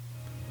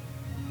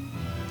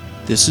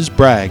This is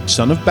Bragg,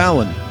 son of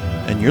Balin,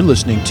 and you're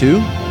listening to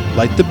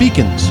Light the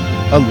Beacons,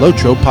 a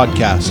Lotro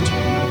podcast.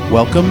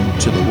 Welcome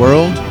to the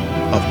world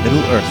of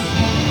Middle-earth.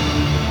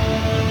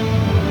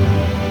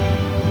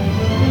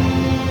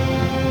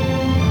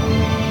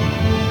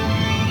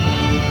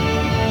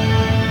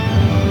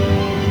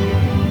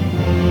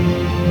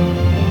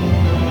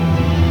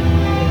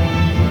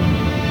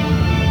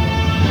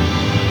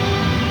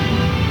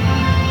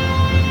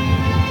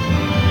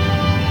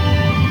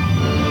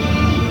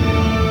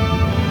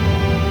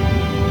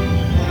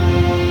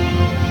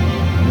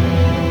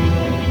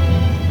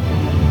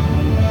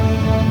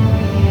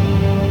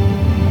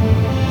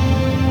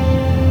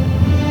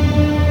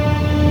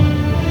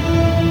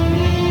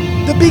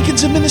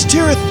 Beacons of Minas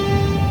Tirith!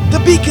 The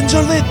beacons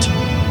are lit!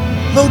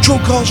 Lotro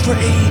calls for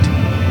aid!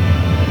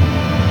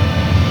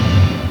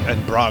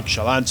 And Bragg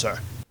shall answer.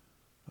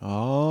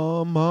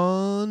 Amandine.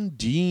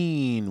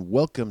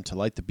 Welcome to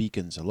Light the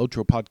Beacons, a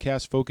Lotro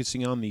podcast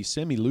focusing on the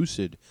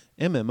semi-lucid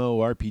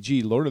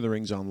MMORPG Lord of the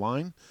Rings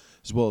Online,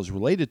 as well as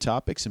related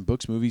topics in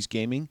books, movies,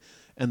 gaming,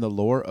 and the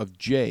lore of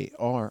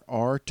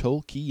J.R.R.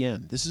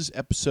 Tolkien. This is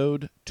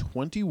episode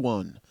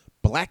 21,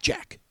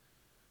 Blackjack.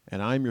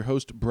 And I'm your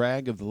host,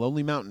 Bragg of the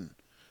Lonely Mountain,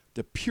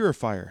 the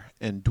Purifier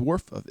and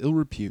Dwarf of Ill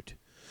Repute,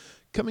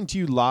 coming to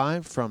you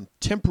live from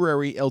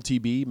temporary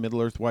LTB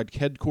Middle-earth-wide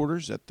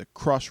headquarters at the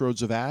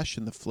Crossroads of Ash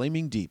in the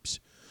Flaming Deeps.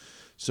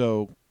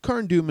 So,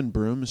 Karn Doom and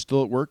Broom is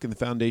still at work in the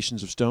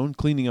Foundations of Stone,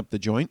 cleaning up the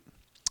joint.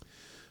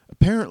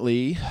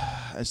 Apparently,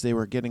 as they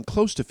were getting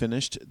close to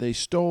finished, they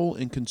stole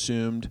and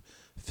consumed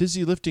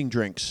fizzy lifting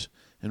drinks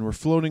and were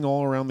floating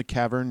all around the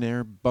cavern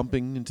there,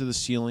 bumping into the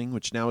ceiling,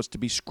 which now is to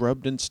be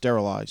scrubbed and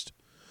sterilized.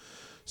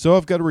 So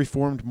I've got a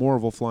reformed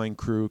Morval flying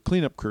crew,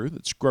 cleanup crew,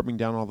 that's scrubbing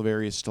down all the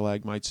various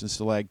stalagmites and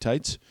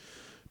stalactites.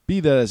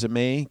 Be that as it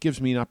may, it gives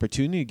me an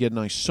opportunity to get a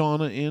nice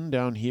sauna in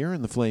down here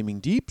in the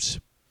Flaming Deeps.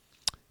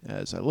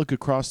 As I look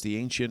across the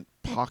ancient,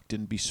 pocked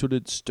and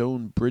besooted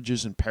stone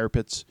bridges and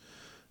parapets,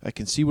 I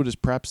can see what is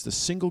perhaps the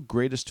single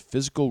greatest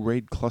physical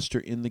raid cluster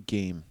in the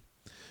game,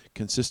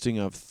 consisting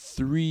of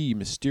 3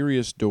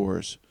 mysterious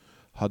doors: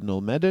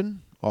 Hudnal Medin,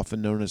 often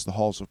known as the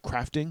Halls of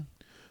Crafting,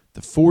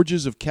 the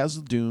Forges of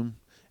Khazad-dûm,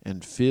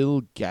 and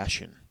Phil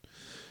Gashin.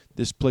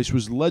 This place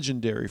was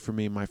legendary for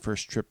me my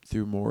first trip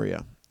through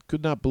Moria.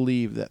 Could not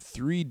believe that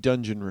 3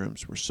 dungeon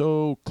rooms were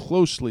so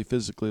closely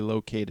physically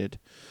located,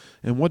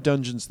 and what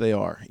dungeons they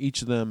are.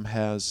 Each of them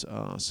has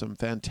some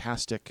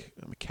fantastic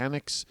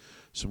mechanics,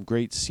 some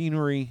great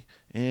scenery,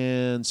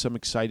 and some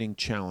exciting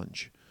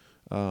challenge.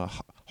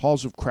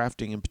 Halls of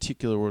Crafting in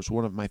particular was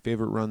one of my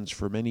favorite runs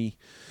for many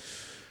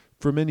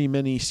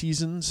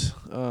seasons,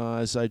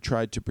 as I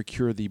tried to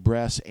procure the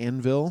brass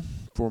anvil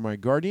for my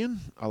guardian.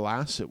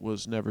 Alas, it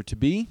was never to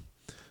be.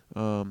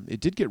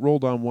 It did get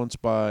rolled on once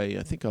by,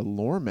 I think, a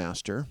lore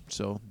master,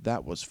 so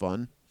that was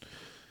fun.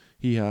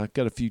 He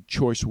got a few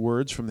choice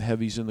words from the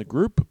heavies in the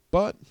group,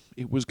 but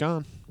it was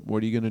gone.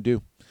 What are you going to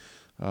do?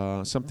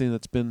 Something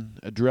that's been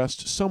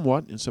addressed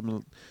somewhat in some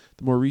of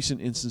the more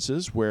recent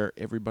instances where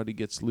everybody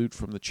gets loot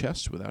from the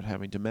chest without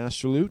having to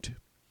master loot.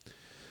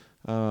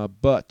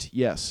 But,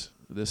 yes,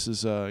 this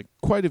is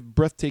quite a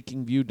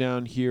breathtaking view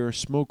down here,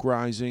 smoke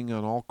rising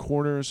on all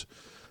corners.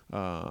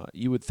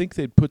 You would think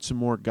they'd put some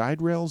more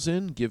guide rails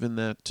in, given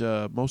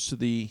that most of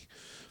the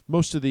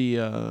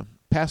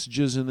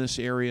passages in this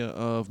area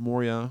of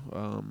Moria,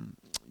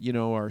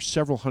 are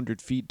several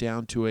hundred feet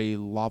down to a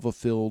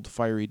lava-filled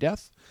fiery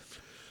death.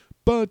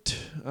 But,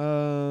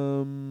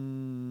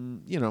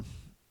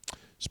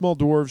 small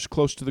dwarves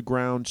close to the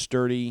ground,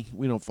 sturdy.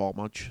 We don't fall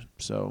much,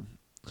 so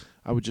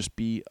I would just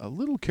be a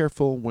little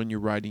careful when you're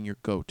riding your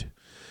goat.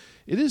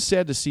 It is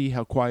sad to see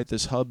how quiet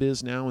this hub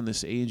is now in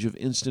this age of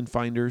instance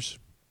finders,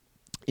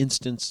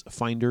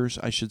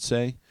 I should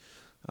say.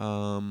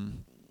 The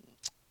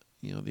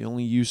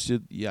only use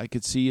I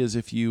could see is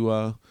if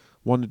you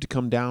wanted to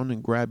come down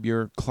and grab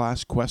your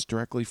class quest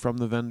directly from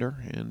the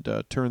vendor and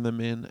turn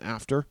them in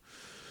after.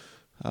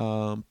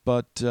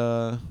 But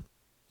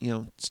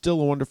still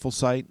a wonderful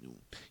sight.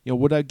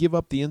 Would I give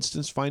up the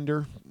instance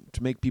finder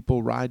to make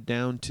people ride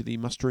down to the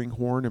mustering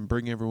horn and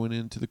bring everyone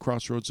into the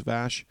Crossroads of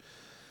Ash?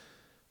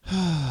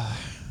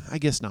 I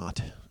guess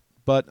not.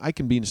 But I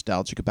can be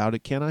nostalgic about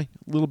it, can I? A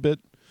little bit.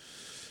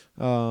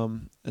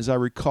 As I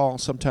recall,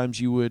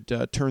 sometimes you would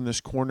turn this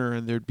corner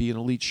and there'd be an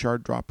elite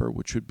shard dropper,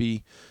 which would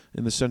be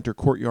in the center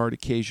courtyard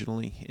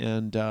occasionally,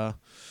 and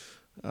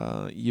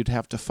you'd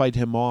have to fight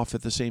him off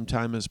at the same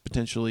time as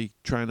potentially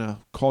trying to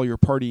call your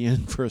party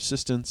in for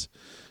assistance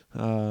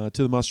to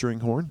the mustering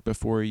horn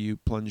before you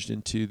plunged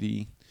into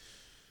the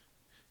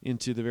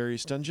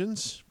various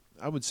dungeons.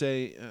 I would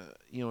say,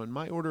 in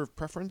my order of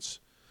preference,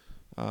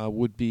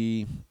 would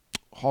be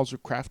Halls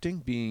of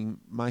Crafting being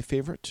my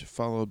favorite,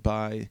 followed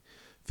by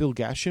Phil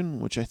Gashin,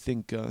 which I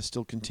think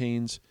still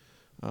contains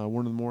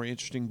one of the more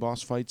interesting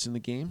boss fights in the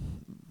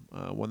game,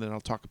 one that I'll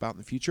talk about in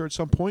the future at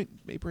some point,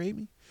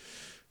 maybe.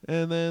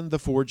 And then the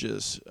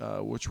Forges,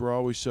 which were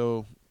always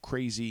so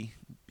crazy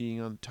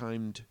being on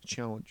timed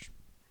challenge.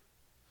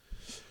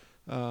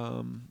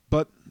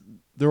 But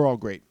they're all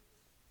great.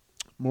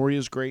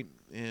 Moria's great,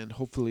 and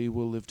hopefully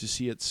we'll live to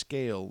see it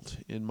scaled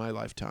in my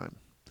lifetime.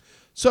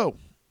 So,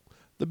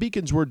 the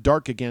Beacons were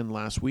dark again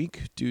last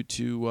week due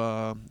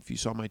to, if you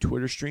saw my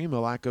Twitter stream,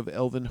 a lack of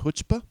Elven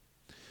chutzpah.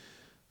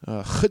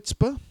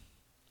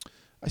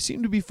 I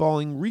seem to be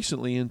falling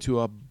recently into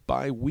a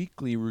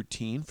bi-weekly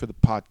routine for the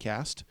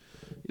podcast.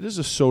 It is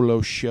a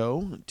solo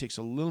show. It takes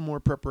a little more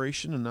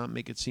preparation and not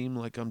make it seem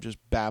like I'm just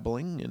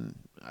babbling, and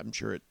I'm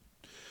sure it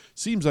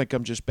seems like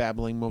I'm just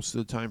babbling most of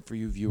the time for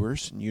you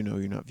viewers, and you know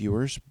you're not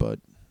viewers, but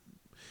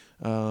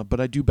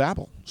I do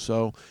babble.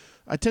 So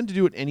I tend to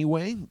do it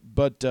anyway,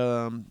 but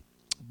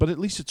at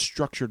least it's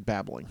structured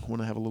babbling when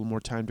I have a little more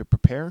time to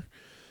prepare.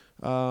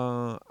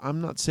 I'm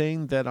not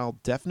saying that I'll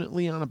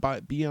definitely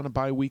be on a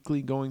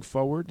bi-weekly going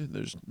forward.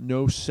 There's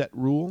no set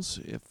rules.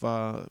 If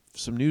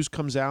some news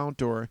comes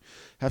out or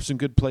have some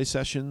good play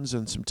sessions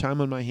and some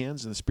time on my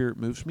hands and the spirit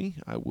moves me,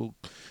 I will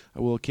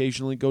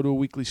occasionally go to a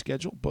weekly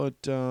schedule.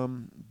 But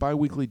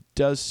bi-weekly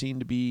does seem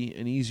to be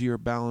an easier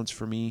balance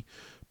for me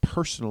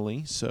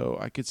personally, so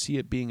I could see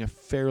it being a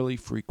fairly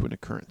frequent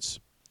occurrence.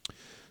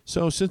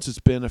 So since it's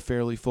been a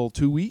fairly full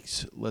 2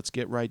 weeks, let's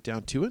get right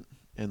down to it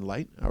and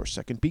light our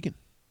second beacon.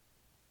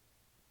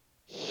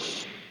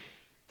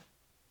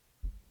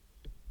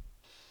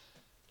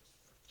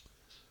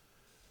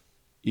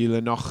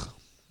 Ilenoch.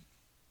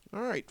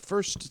 All right,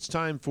 first it's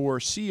time for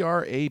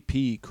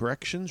CRAP,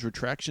 corrections,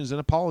 retractions, and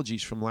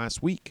apologies from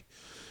last week.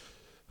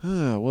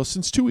 Well,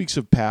 since 2 weeks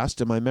have passed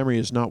and my memory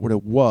is not what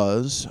it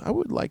was, I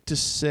would like to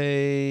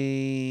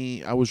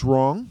say I was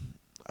wrong.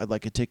 I'd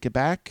like to take it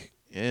back,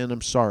 and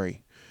I'm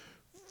sorry.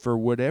 For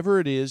whatever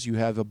it is you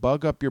have a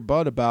bug up your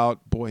butt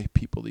about, boy,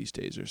 people these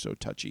days are so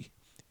touchy.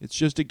 It's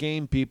just a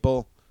game,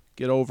 people.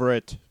 Get over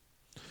it.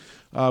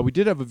 We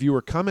did have a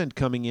viewer comment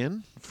coming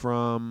in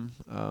from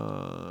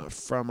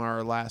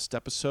our last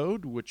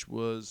episode, which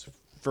was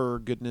For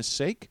Goodness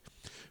Sake.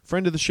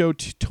 Friend of the show,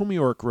 Tommy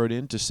Ork, wrote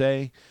in to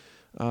say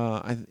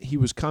he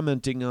was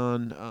commenting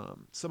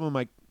on some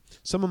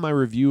of my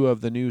review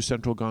of the new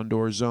Central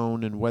Gondor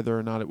zone and whether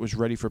or not it was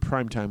ready for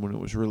primetime when it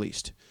was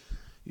released.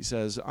 He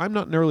says, I'm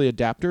not an early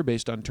adapter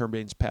based on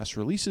Turnbane's past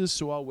releases,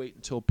 so I'll wait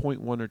until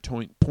 0.1 or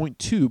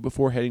 0.2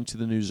 before heading to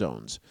the new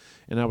zones.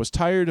 And I was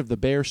tired of the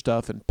bear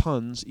stuff and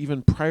puns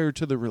even prior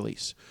to the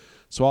release,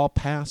 so I'll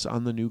pass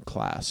on the new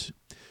class.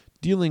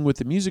 Dealing with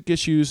the music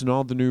issues and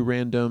all the new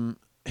random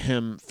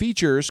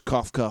features,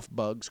 cough, cough,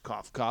 bugs,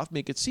 cough, cough,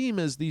 make it seem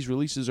as these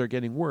releases are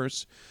getting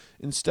worse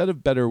instead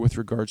of better with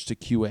regards to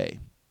QA.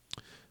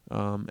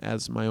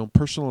 As my own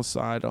personal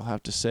aside, I'll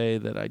have to say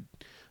that I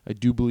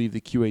do believe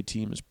the QA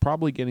team is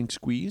probably getting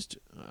squeezed.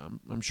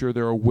 I'm sure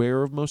they're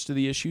aware of most of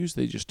the issues.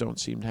 They just don't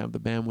seem to have the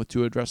bandwidth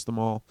to address them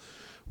all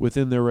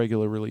within their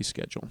regular release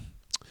schedule.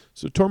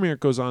 So Tormir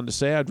goes on to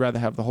say, I'd rather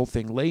have the whole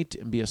thing late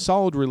and be a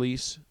solid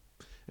release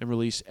and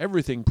release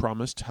everything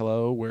promised.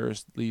 Hello,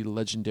 where's the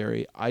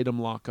legendary item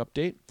lock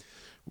update?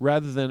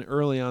 Rather than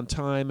early on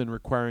time and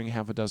requiring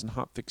half a dozen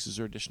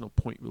hotfixes or additional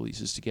point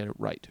releases to get it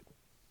right.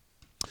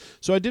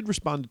 So I did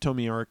respond to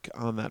Tommy Ark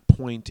on that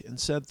point and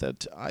said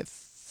that I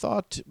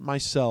thought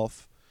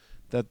myself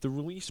that the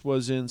release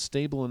was in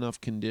stable enough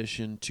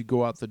condition to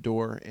go out the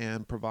door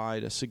and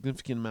provide a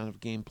significant amount of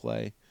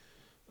gameplay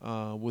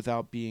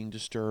without being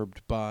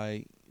disturbed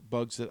by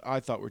bugs that I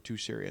thought were too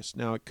serious.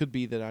 Now, it could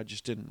be that I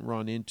just didn't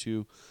run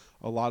into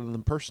a lot of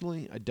them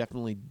personally. I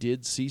definitely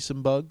did see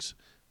some bugs,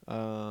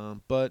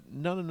 but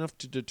not enough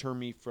to deter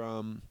me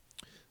from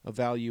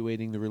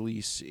evaluating the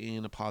release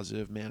in a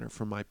positive manner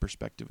from my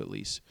perspective at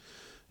least.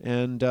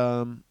 And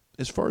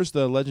as far as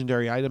the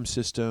legendary item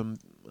system,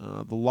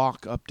 the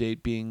lock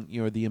update being,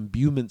 the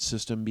imbuement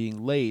system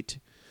being late,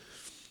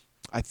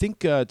 I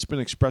think it's been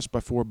expressed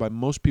before by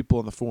most people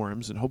in the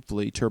forums, and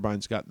hopefully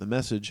Turbine's gotten the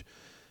message.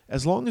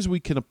 As long as we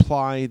can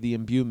apply the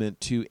imbuement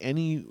to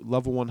any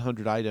level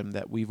 100 item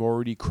that we've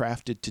already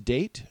crafted to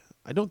date,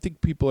 I don't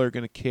think people are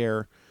going to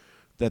care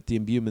that the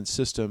imbuement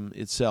system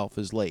itself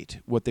is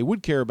late. What they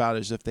would care about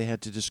is if they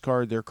had to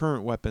discard their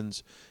current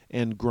weapons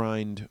and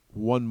grind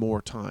one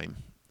more time.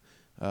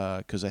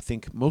 Because I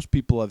think most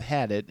people have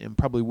had it and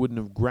probably wouldn't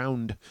have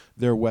ground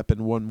their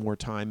weapon one more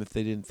time if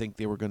they didn't think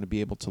they were going to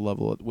be able to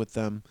level it with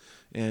them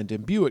and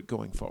imbue it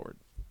going forward.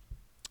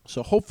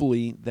 So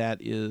hopefully that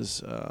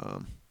is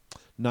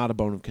not a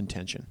bone of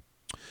contention.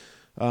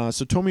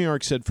 So Tommy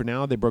Ark said for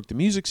now they broke the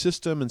music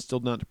system and still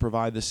not to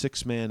provide the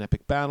 6-man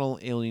epic battle,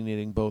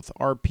 alienating both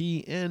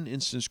RP and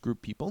instance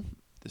group people.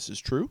 This is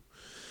true.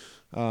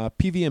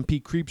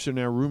 PvMP creeps are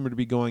now rumored to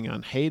be going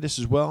on hiatus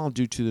as well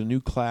due to the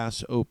new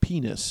class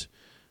OP-ness.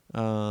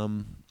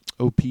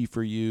 OP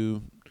for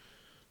you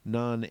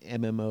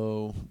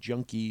non-MMO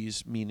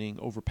junkies, meaning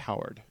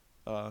overpowered.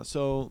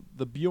 So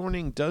the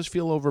Bjorning does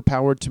feel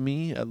overpowered to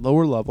me at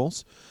lower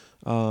levels.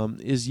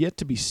 Is yet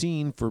to be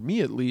seen, for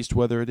me at least,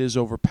 whether it is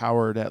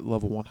overpowered at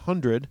level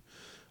 100.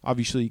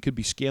 Obviously, you could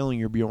be scaling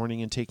your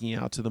Bjorning and taking it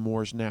out to the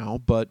moors now,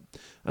 but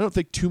I don't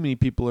think too many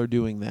people are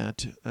doing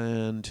that.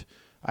 And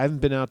I haven't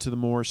been out to the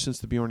moors since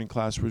the Bjorning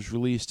class was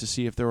released to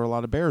see if there were a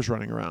lot of bears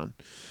running around.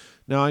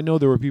 Now, I know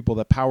there were people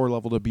that power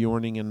leveled a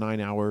Bjorning in 9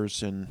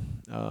 hours,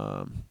 and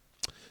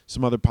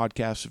some other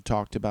podcasts have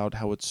talked about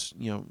how it's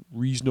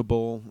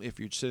reasonable if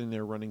you're sitting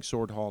there running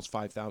sword halls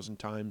 5,000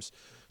 times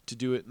to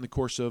do it in the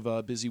course of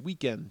a busy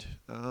weekend.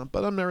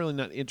 But I'm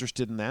not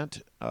interested in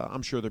that.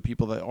 I'm sure there are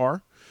people that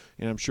are,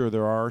 and I'm sure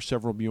there are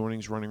several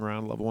Bjornings running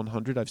around level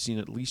 100. I've seen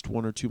at least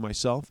one or two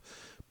myself.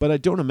 But I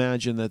don't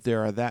imagine that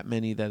there are that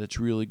many that it's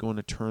really going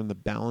to turn the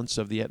balance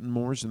of the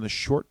Ettenmoors in the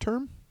short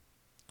term.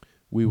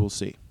 We will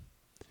see.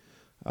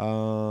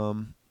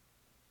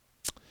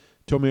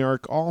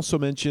 Tomiark also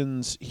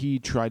mentions he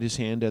tried his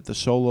hand at the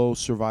solo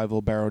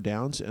survival Barrow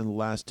Downs and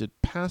lasted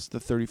past the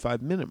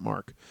 35-minute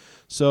mark.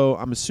 So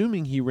I'm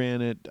assuming he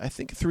ran it, I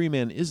think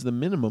 3-man is the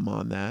minimum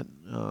on that.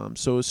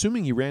 So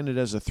assuming he ran it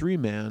as a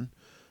 3-man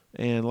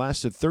and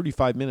lasted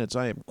 35 minutes,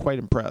 I am quite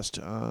impressed.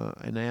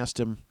 And I asked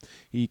him,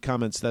 he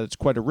comments that it's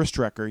quite a wrist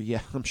wrecker.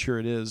 Yeah, I'm sure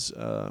it is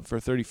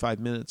for 35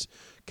 minutes,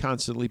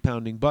 constantly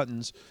pounding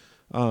buttons.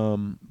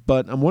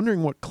 But I'm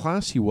wondering what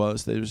class he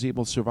was that was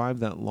able to survive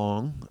that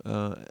long,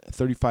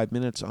 35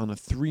 minutes on a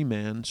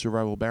 3-man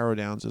survival Barrow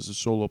Downs as a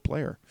solo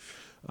player.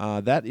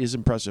 That is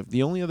impressive.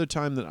 The only other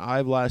time that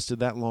I've lasted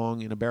that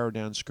long in a Barrow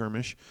Downs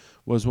skirmish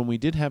was when we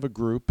did have a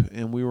group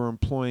and we were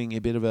employing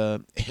a bit of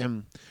a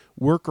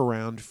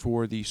workaround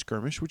for the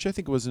skirmish, which I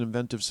think was an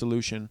inventive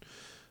solution.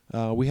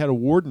 We had a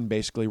warden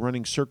basically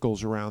running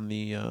circles around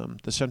the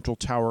central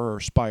tower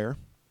or spire,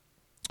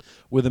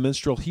 with a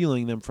minstrel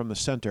healing them from the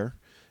center,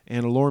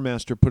 and a lore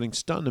master putting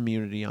stun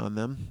immunity on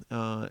them.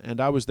 And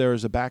I was there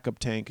as a backup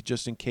tank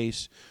just in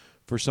case,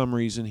 for some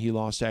reason, he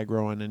lost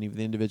aggro on any of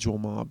the individual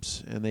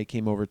mobs, and they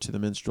came over to the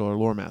minstrel or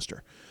lore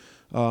master.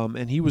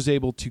 And he was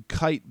able to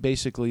kite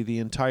basically the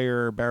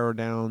entire Barrow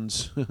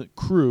Downs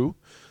crew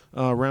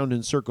around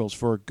in circles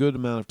for a good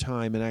amount of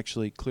time, and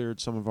actually cleared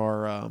some of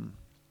our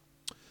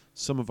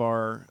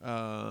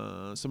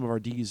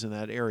Ds in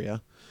that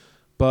area.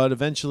 But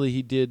eventually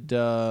he did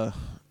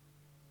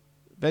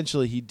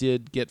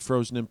get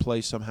frozen in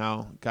place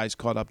somehow. Guys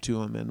caught up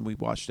to him, and we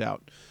washed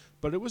out.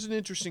 But it was an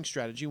interesting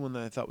strategy, one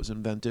that I thought was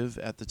inventive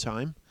at the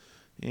time.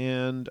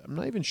 And I'm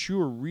not even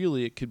sure,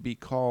 really, it could be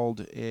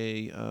called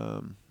a...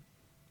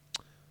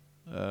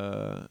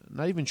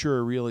 not even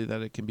sure, really,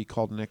 that it can be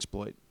called an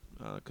exploit,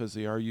 because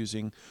they are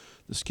using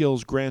the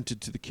skills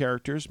granted to the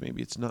characters.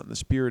 Maybe it's not in the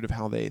spirit of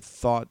how they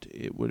thought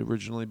it would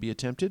originally be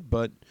attempted,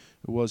 but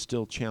it was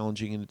still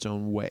challenging in its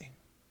own way.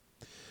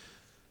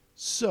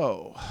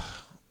 So...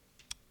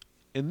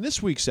 in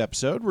this week's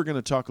episode, we're going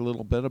to talk a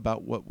little bit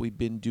about what we've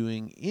been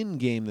doing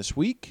in-game this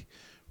week.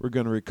 We're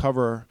going to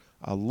recover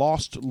a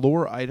lost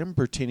lore item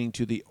pertaining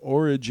to the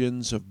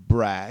origins of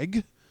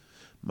Brag.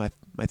 My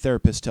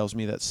therapist tells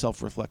me that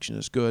self-reflection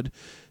is good.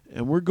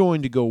 And we're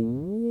going to go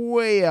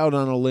way out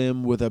on a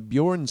limb with a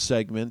Bjorn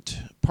segment,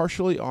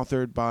 partially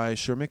authored by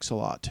Sir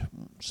Mix-a-Lot.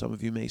 Some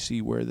of you may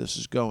see where this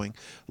is going.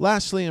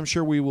 Lastly, I'm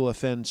sure we will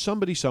offend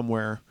somebody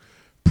somewhere,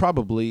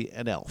 probably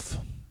an elf.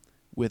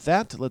 With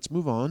that, let's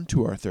move on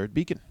to our third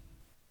beacon.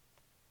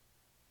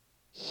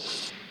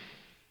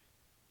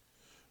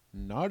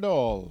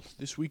 Nardal,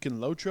 this week in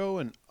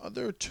Lotro and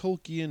other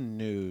Tolkien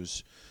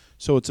news.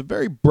 So it's a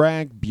very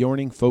Brag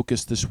Bjorning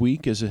focus this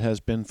week, as it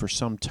has been for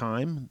some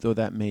time, though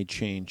that may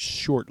change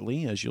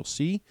shortly, as you'll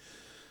see.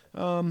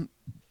 Brag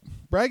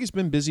has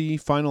been busy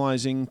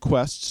finalizing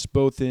quests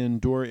both in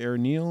Dor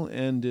Erniel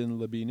and in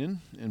Labinen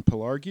and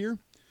Pelargir.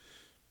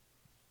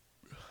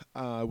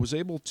 Was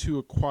able to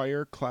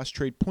acquire class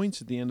trait points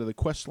at the end of the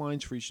quest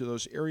lines for each of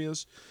those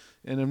areas,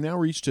 and have now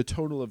reached a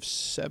total of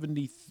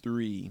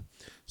 73.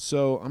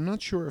 So I'm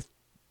not sure if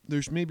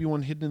there's maybe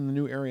one hidden in the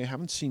new area I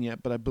haven't seen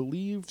yet, but I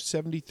believe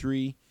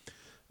 73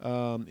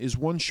 is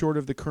one short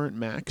of the current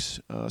max,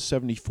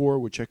 74,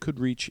 which I could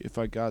reach if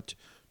I got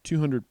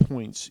 200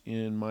 points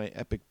in my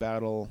epic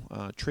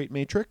battle trait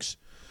matrix.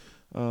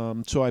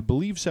 So I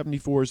believe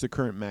 74 is the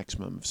current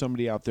maximum. If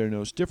somebody out there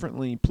knows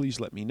differently, please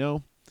let me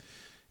know.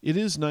 It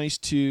is nice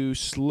to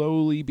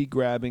slowly be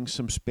grabbing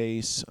some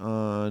space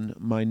on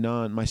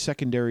my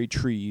secondary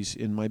trees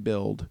in my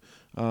build.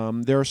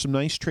 There are some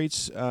nice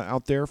traits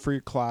out there for your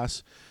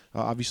class,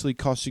 obviously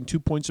costing 2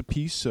 points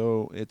apiece,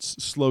 so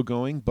it's slow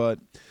going. But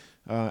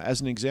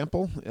as an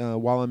example,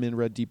 while I'm in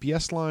red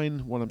DPS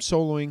line, when I'm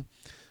soloing,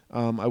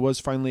 I was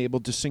finally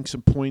able to sink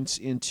some points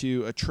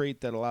into a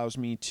trait that allows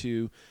me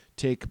to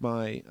take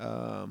my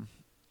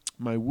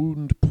my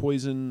wound,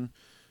 poison,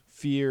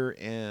 fear,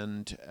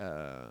 and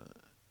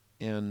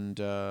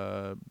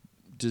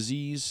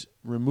disease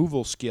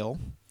removal skill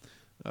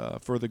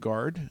for the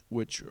guard,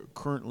 which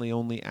currently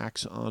only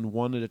acts on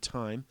one at a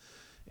time,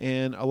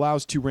 and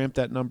allows to ramp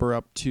that number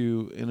up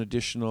to an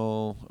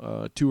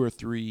additional 2 or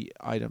 3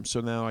 items.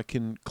 So now I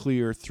can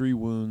clear 3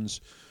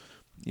 wounds,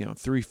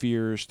 3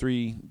 fears,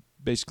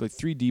 basically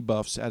 3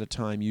 debuffs at a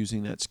time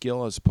using that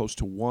skill as opposed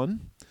to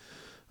 1.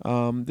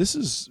 This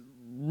is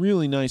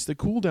really nice. The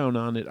cooldown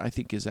on it, I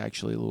think, is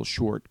actually a little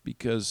short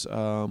because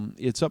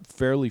it's up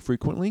fairly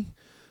frequently,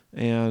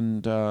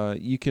 and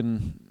you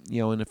can,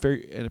 in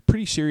a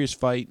pretty serious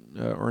fight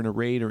or in a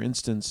raid or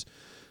instance,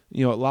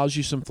 It allows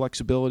you some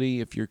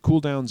flexibility. If your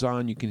cooldown's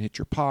on, you can hit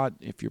your pot.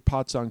 If your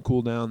pot's on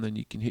cooldown, then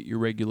you can hit your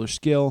regular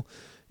skill.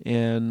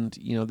 And,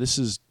 this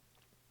is,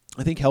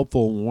 I think,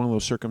 helpful in one of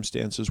those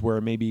circumstances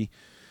where maybe,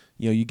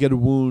 you get a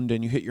wound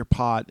and you hit your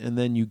pot, and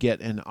then you get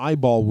an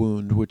eyeball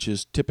wound, which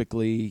is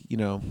typically,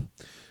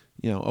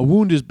 a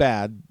wound is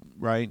bad,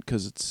 right?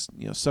 Because it's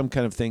some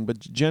kind of thing, but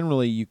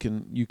generally you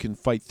can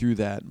fight through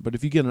that. But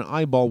if you get an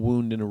eyeball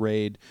wound in a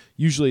raid,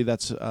 usually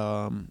that's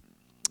a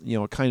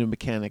kind of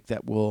mechanic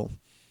that will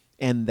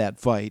end that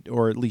fight,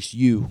 or at least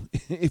you,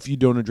 if you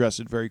don't address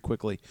it very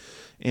quickly.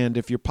 And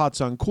if your pot's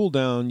on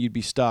cooldown, you'd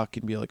be stuck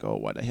and be like, oh,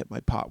 why'd I hit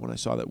my pot when I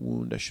saw that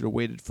wound? I should have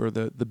waited for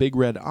the big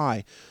red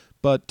eye.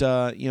 But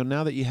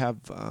now that you have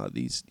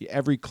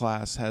every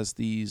class has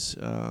these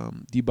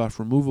debuff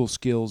removal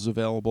skills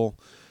available.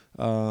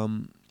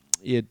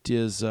 It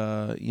is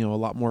a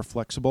lot more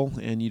flexible,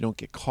 and you don't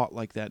get caught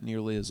like that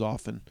nearly as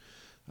often.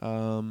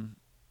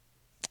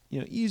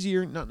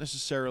 Easier, not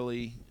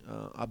necessarily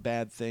a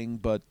bad thing,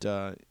 but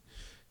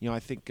I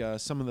think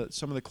some of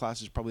the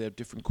classes probably have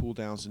different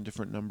cooldowns and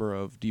different number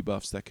of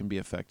debuffs that can be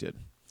affected.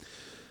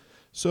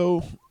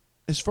 So,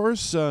 as far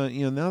as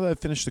now that I've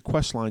finished the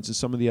quest lines in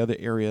some of the other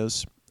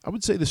areas, I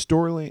would say the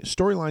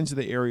storylines of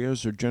the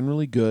areas are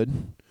generally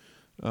good.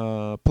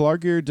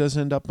 Pelargir does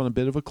end up on a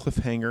bit of a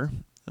cliffhanger,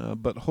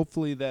 but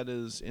hopefully that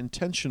is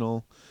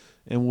intentional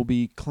and will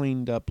be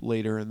cleaned up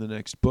later in the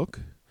next book.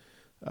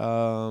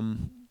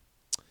 One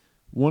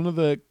of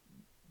the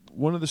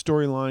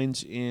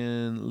storylines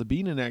in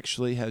Libinen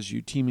actually has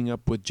you teaming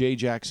up with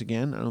J-Jax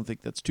again. I don't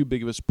think that's too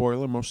big of a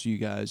spoiler. Most of you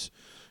guys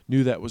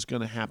knew that was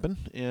going to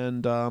happen.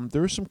 And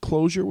there is some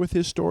closure with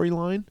his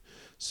storyline.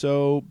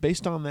 So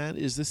based on that,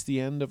 is this the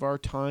end of our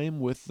time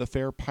with the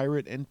Fair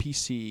Pirate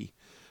NPC?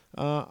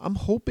 I'm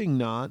hoping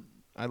not.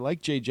 I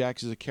like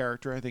J-Jax as a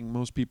character. I think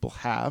most people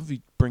have.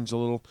 He brings a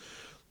little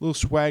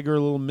swagger, a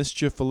little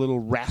mischief, a little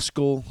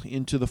rascal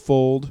into the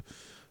fold.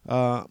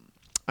 I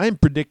am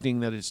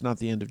predicting that it's not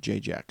the end of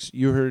J-Jax.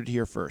 You heard it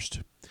here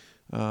first.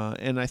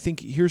 And I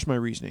think here's my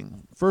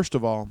reasoning. First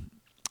of all,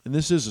 and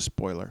this is a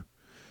spoiler,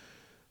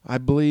 I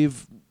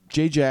believe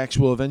J-Jax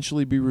will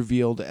eventually be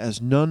revealed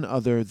as none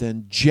other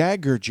than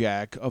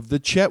Jaggerjack of the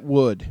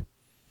Chetwood.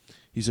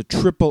 He's a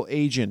triple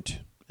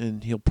agent,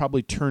 and he'll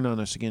probably turn on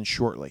us again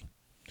shortly.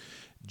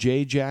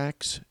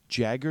 J-Jax,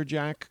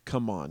 Jaggerjack,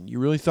 come on. You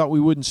really thought we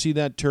wouldn't see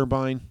that,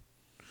 Turbine?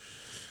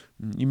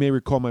 You may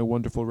recall my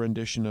wonderful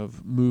rendition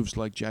of moves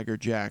like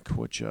Jaggerjack,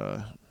 which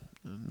a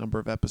number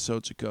of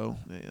episodes ago.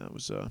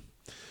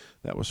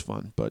 That was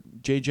fun.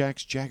 But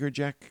J-Jax,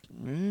 Jaggerjack,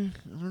 I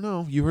don't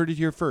know. You heard it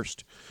here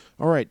first.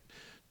 All right.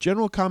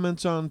 General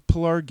comments on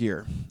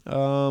Pelargir.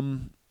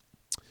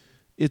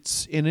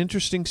 It's an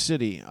interesting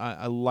city.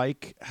 I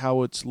like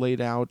how it's laid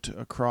out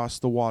across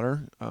the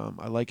water.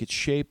 I like its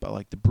shape. I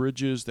like the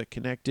bridges that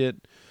connect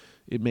it.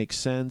 It makes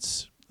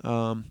sense.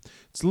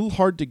 It's a little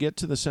hard to get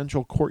to the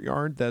central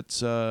courtyard. That's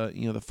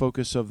the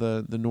focus of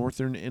the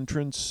northern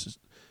entrance.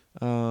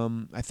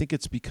 I think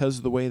it's because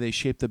of the way they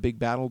shaped the big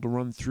battle to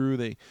run through.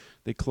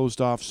 They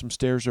closed off some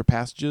stairs or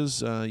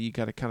passages. You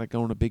got to kind of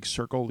go in a big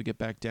circle to get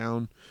back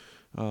down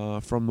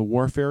from the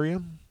wharf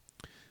area.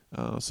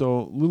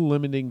 So a little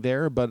limiting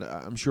there, but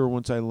I'm sure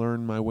once I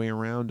learn my way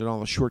around and all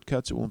the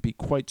shortcuts, it won't be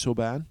quite so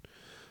bad.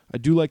 I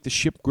do like the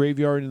ship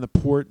graveyard in the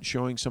port,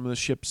 showing some of the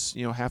ships,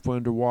 halfway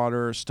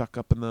underwater, stuck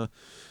up in the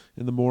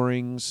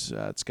moorings.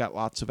 It's got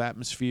lots of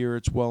atmosphere.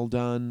 It's well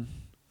done.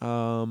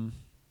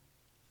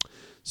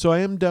 So I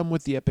am done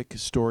with the epic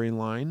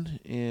storyline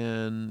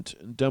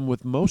and done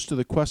with most of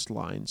the quest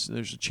lines.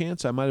 There's a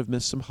chance I might have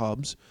missed some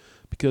hubs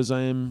because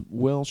I am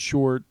well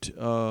short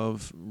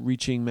of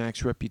reaching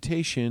max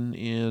reputation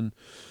in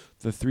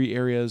the 3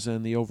 areas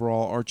and the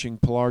overall arching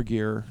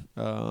Pelargir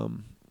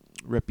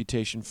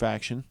reputation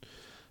faction.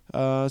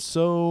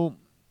 So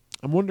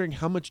I'm wondering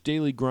how much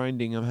daily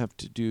grinding I have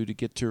to do to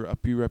get to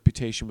up your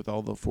reputation with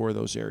all 4 of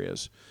those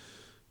areas.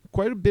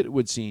 Quite a bit, it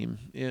would seem.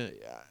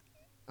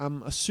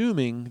 I'm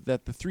assuming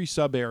that the 3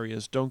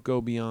 sub-areas don't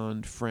go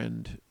beyond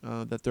Friend,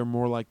 that they're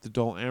more like the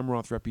Dol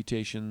Amroth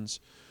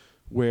reputations,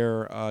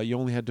 where you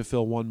only had to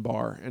fill 1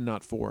 bar and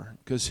not 4.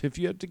 Because if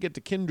you had to get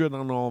to Kindred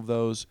on all of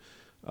those,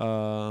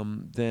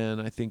 then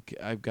I think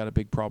I've got a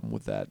big problem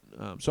with that.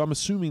 So I'm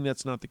assuming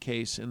that's not the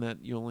case, and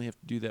that you only have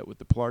to do that with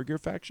the Pelargir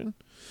faction.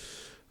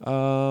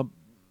 But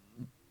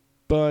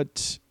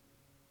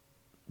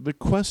the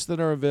quests that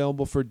are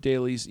available for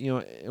dailies,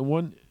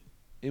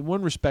 in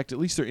one respect, at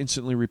least they're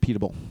instantly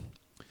repeatable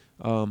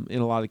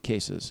in a lot of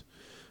cases.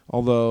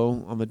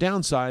 Although, on the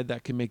downside,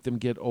 that can make them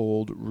get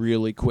old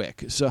really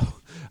quick. So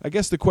I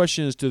guess the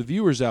question is to the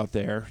viewers out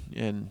there,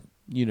 and,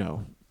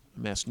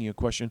 I'm asking you a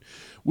question.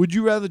 Would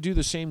you rather do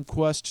the same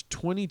quest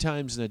 20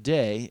 times in a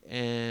day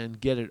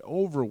and get it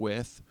over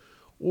with,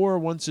 or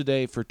once a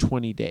day for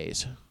 20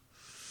 days?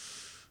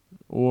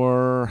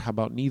 Or how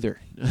about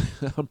neither?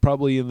 I'm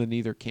probably in the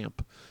neither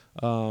camp.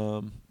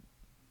 I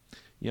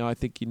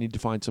think you need to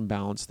find some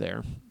balance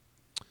there.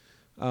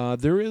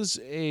 There is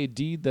a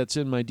deed that's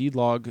in my deed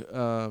log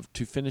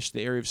to finish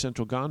the area of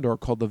Central Gondor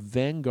called the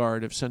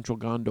Vanguard of Central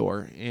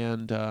Gondor,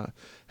 and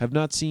have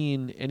not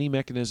seen any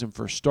mechanism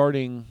for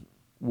starting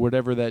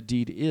whatever that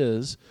deed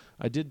is.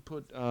 I did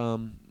put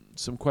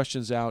some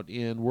questions out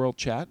in World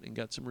Chat and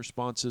got some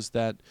responses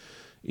that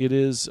it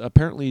is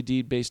apparently a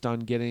deed based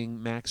on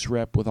getting max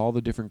rep with all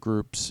the different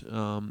groups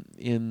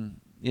in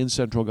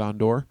Central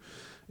Gondor.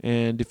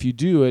 And if you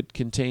do, it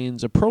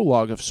contains a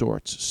prologue of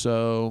sorts.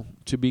 So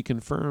to be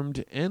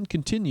confirmed and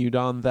continued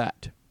on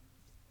that.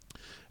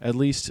 At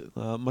least,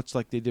 much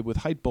like they did with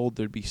Heightbold,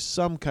 there'd be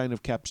some kind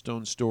of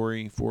capstone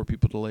story for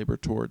people to labor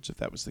towards if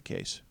that was the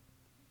case.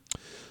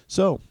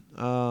 So,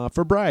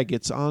 for Bragg,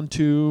 it's on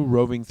to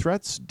roving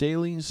threats,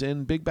 dailies,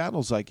 and big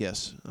battles, I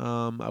guess.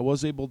 I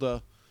was able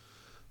to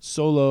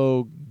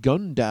solo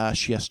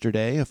Gundash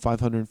yesterday, a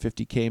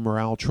 550k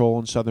morale troll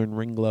in southern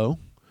Ringlow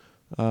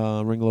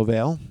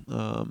Vale,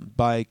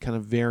 by kind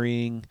of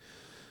varying,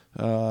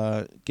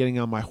 getting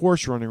on my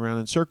horse, running around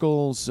in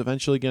circles,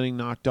 eventually getting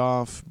knocked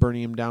off,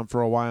 burning him down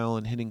for a while,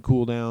 and hitting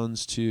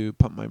cooldowns to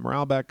pump my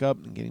morale back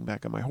up, and getting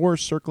back on my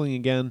horse, circling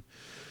again.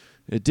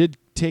 It did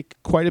take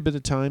quite a bit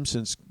of time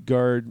since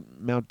guard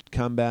mounted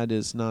combat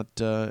is not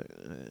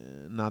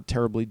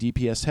terribly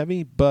DPS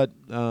heavy, but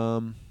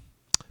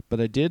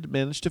I did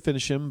manage to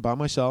finish him by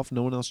myself.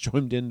 No one else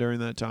joined in during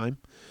that time.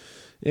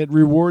 It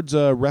rewards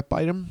rep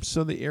items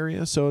so the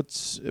area, so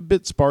it's a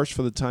bit sparse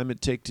for the time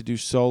it take to do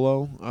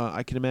solo.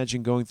 I can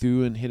imagine going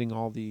through and hitting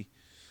all the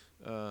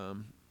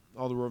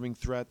roving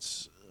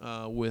threats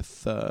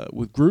with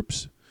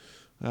groups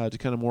to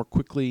kind of more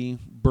quickly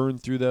burn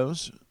through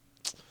those.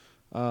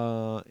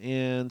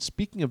 And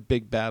speaking of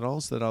big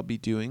battles that I'll be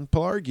doing,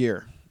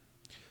 Pelargir.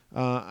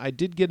 I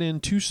did get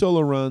in 2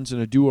 solo runs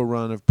and a duo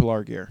run of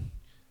Pelargir,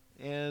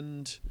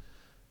 and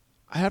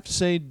I have to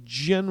say,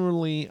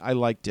 generally, I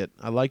liked it.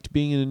 I liked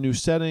being in a new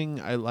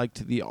setting. I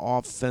liked the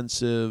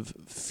offensive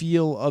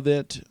feel of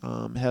it.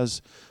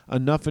 Has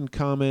enough in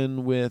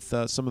common with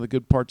some of the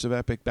good parts of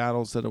Epic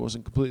Battles that it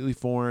wasn't completely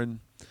foreign.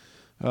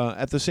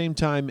 At the same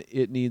time,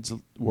 it needs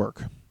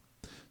work.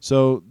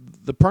 So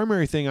the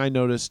primary thing I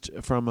noticed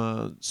from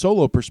a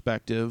solo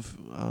perspective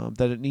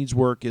that it needs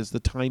work is the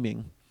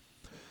timing.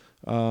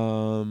 There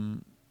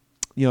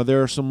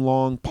are some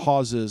long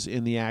pauses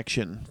in the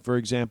action. For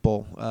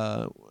example,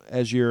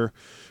 as you're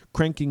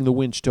cranking the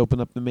winch to open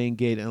up the main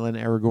gate and let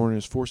Aragorn and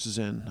his forces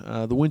in,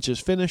 the winch is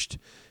finished,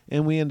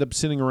 and we end up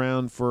sitting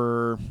around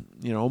for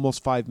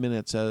almost 5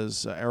 minutes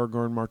as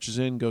Aragorn marches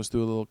in, goes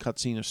through a little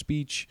cutscene of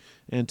speech,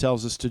 and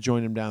tells us to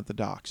join him down at the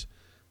docks.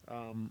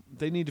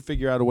 They need to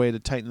figure out a way to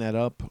tighten that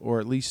up, or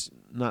at least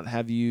not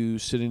have you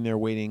sitting there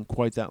waiting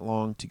quite that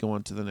long to go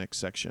on to the next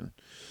section.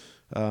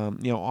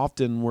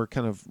 Often we're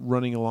kind of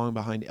running along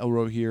behind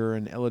Elrohir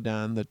and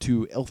Elladan, the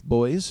 2 elf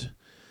boys,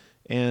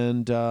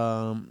 and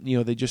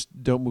they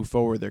just don't move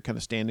forward. They're kind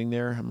of standing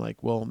there. I'm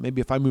like, well,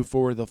 maybe if I move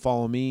forward, they'll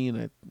follow me, and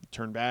I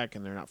turn back,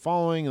 and they're not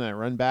following, and I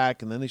run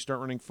back, and then they start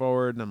running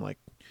forward, and I'm like,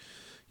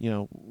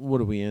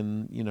 what are we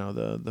in?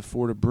 The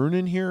Fort of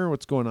Brunnen here?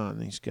 What's going on?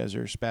 These guys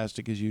are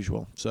spastic as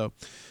usual. So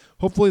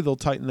hopefully they'll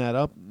tighten that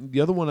up. The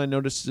other one I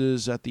noticed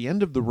is at the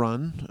end of the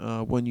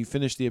run, when you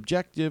finish the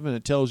objective and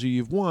it tells you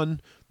you've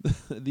won,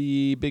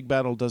 the big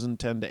battle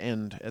doesn't tend to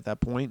end at that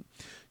point.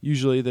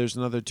 Usually there's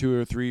another 2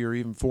 or 3 or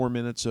even 4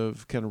 minutes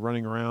of kind of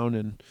running around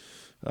and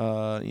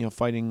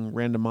fighting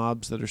random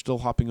mobs that are still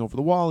hopping over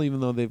the wall even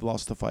though they've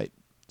lost the fight.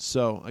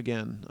 So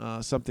again,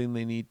 something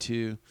they need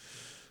to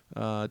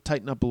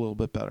tighten up a little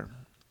bit better.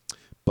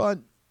 But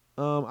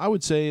I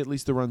would say at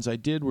least the runs I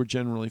did were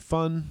generally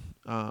fun.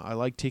 I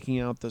like taking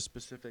out the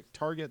specific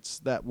targets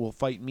that will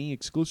fight me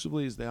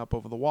exclusively as they hop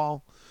over the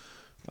wall.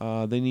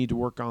 They need to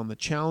work on the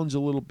challenge a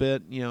little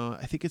bit.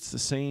 I think it's the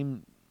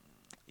same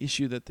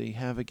issue that they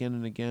have again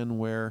and again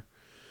where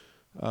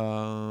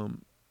some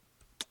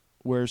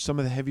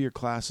of the heavier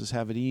classes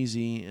have it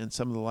easy and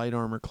some of the light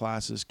armor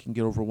classes can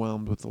get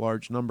overwhelmed with the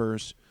large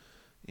numbers.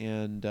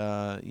 And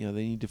they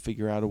need to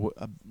figure out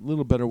a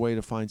little better way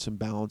to find some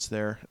balance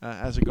there.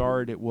 As a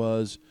guard, it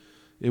was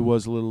a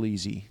little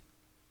easy,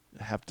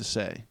 I have to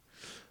say.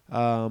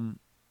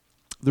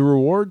 The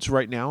rewards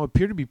right now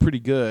appear to be pretty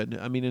good.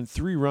 I mean, in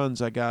 3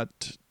 runs, I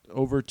got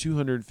over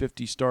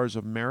 250 stars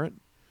of merit.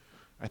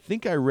 I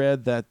think I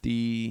read that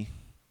the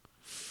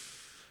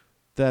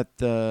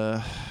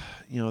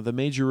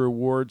major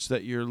rewards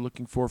that you're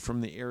looking for from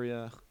the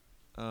area.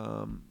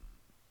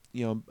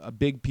 A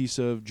big piece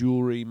of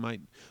jewelry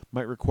might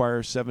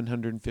require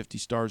 750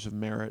 stars of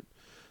merit.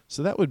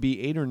 So that would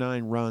be 8 or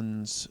 9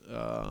 runs,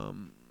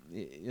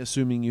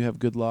 assuming you have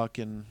good luck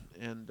and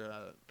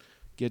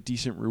get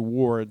decent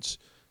rewards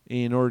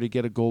in order to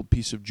get a gold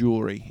piece of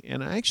jewelry.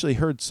 And I actually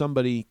heard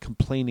somebody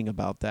complaining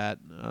about that,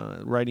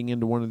 writing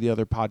into one of the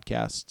other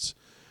podcasts,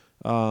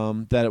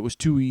 that it was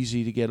too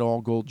easy to get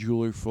all gold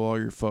jewelry for all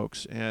your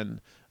folks.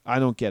 And I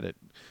don't get it.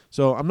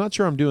 So I'm not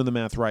sure I'm doing the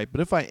math right, but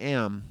if I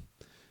am,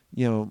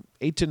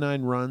 8 to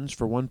 9 runs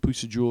for 1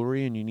 piece of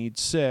jewelry and you need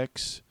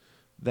 6,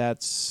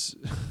 That's,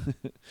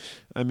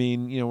 I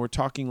mean, we're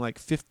talking like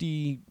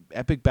 50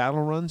 epic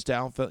battle runs to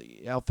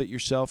outfit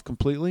yourself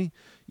completely.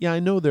 Yeah, I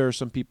know there are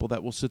some people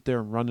that will sit there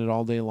and run it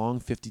all day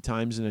long, 50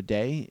 times in a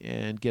day,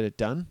 and get it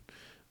done.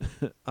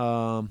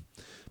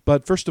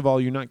 But first of all,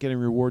 you're not getting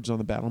rewards on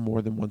the battle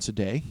more than once a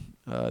day,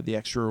 the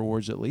extra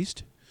rewards at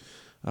least.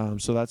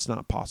 So that's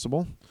not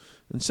possible.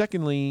 And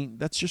secondly,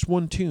 that's just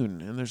one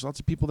toon, and there's lots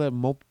of people that have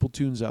multiple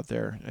toons out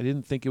there. I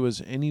didn't think it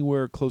was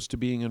anywhere close to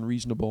being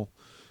unreasonable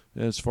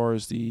as far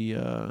as the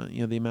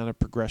the amount of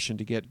progression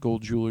to get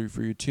gold jewelry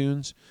for your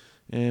toons,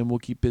 and we'll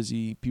keep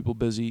people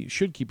busy,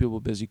 should keep people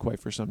busy quite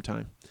for some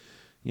time.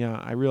 Yeah,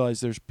 I realize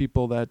there's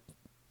people that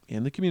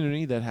in the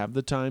community that have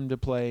the time to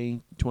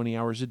play 20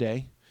 hours a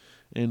day,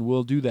 and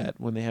will do that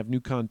when they have new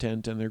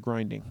content and they're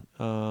grinding.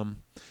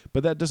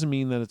 But that doesn't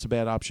mean that it's a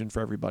bad option for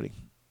everybody.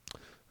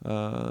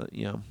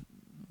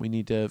 We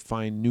need to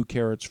find new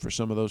carrots for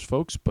some of those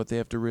folks, but they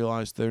have to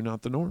realize they're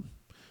not the norm.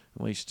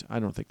 At least I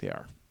don't think they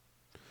are.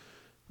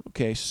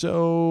 Okay,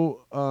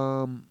 so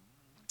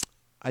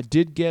I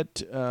did get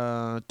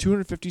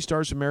 250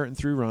 stars of merit in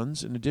 3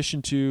 runs. In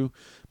addition to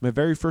my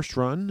very first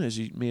run, as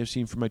you may have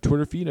seen from my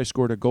Twitter feed, I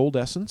scored a gold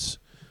essence,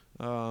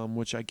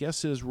 which I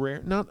guess is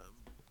rare. Not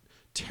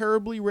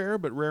terribly rare,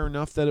 but rare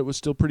enough that it was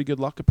still pretty good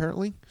luck,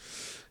 apparently.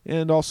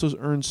 And also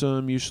earned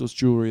some useless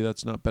jewelry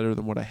that's not better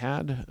than what I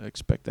had. I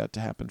expect that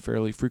to happen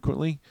fairly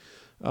frequently.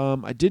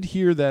 I did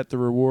hear that the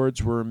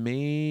rewards were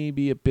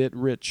maybe a bit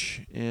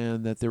rich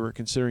and that they were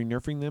considering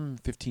nerfing them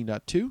in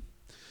 15.2.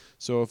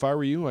 So if I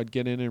were you, I'd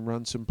get in and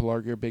run some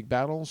Pelargir big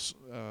battles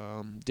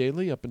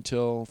daily up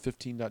until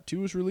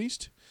 15.2 was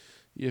released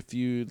if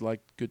you'd like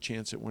a good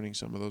chance at winning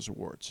some of those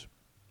awards.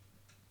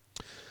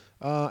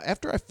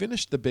 After I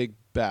finished the big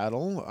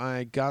battle,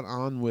 I got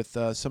on with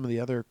some of the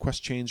other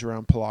quest chains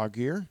around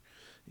Pelargir,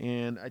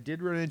 and I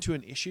did run into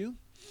an issue.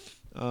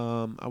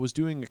 I was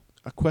doing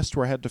a quest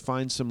where I had to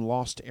find some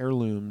lost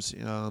heirlooms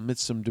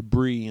amidst some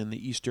debris in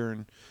the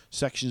eastern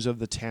sections of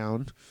the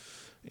town,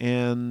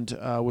 and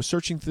was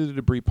searching through the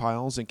debris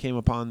piles and came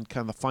upon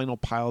kind of the final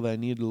pile that I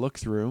needed to look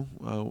through.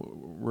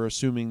 We're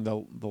assuming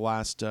the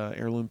last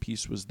heirloom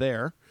piece was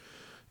there.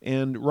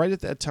 And right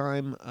at that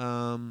time,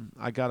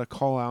 I got a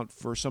call out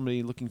for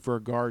somebody looking for a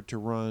guard to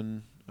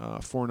run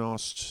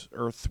Fornost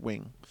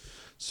Earthwing.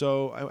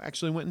 So I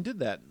actually went and did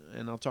that,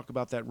 and I'll talk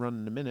about that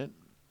run in a minute.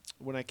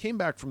 When I came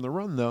back from the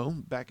run, though,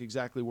 back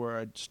exactly where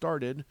I'd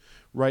started,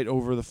 right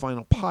over the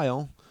final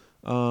pile,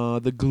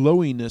 the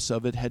glowiness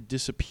of it had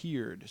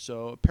disappeared.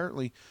 So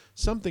apparently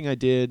something I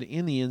did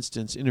in the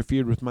instance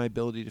interfered with my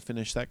ability to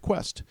finish that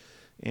quest.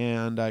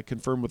 And I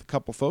confirmed with a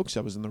couple folks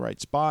I was in the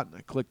right spot.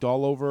 I clicked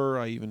all over.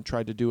 I even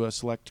tried to do a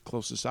select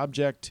closest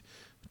object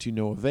to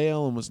no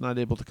avail and was not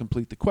able to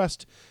complete the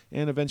quest.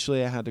 And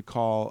eventually I had to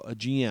call a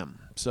GM.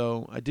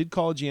 So I did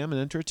call a GM and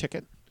enter a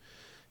ticket.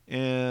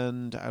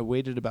 And I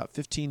waited about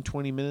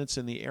 15-20 minutes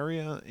in the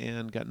area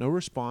and got no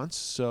response.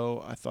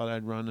 So I thought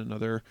I'd run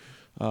another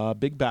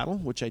big battle,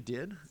 which I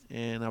did.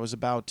 And I was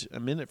about a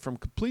minute from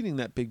completing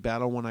that big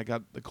battle when I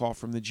got the call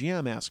from the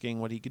GM asking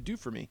what he could do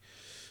for me.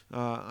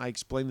 I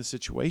explained the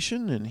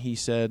situation, and he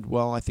said,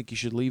 well, I think you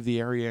should leave the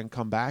area and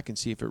come back and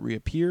see if it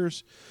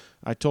reappears.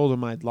 I told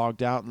him I'd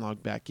logged out and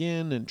logged back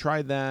in and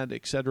tried that,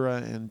 etc.,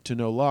 and to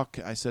no luck.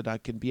 I said, I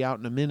can be out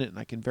in a minute, and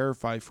I can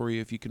verify for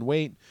you if you can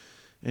wait.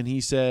 And he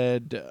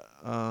said,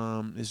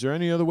 is there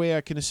any other way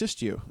I can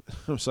assist you?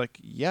 I was like,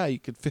 yeah, you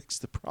could fix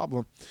the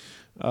problem.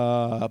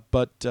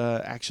 But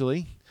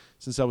actually,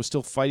 since I was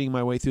still fighting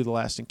my way through the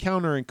last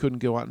encounter and couldn't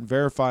go out and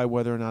verify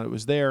whether or not it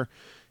was there,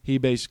 he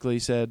basically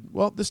said,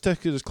 well, this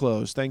ticket is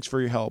closed. Thanks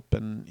for your help.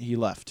 And he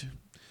left.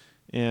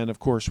 And, of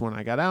course, when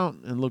I got out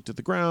and looked at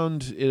the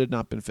ground, it had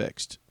not been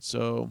fixed.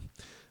 So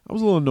I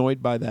was a little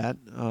annoyed by that.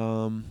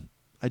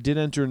 I did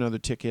enter another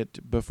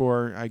ticket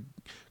before I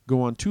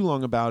go on too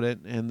long about it,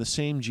 and the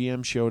same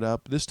GM showed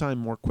up, this time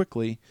more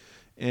quickly,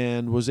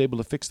 and was able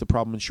to fix the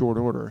problem in short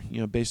order.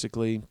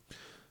 Basically,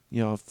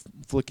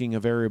 flicking a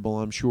variable,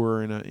 I'm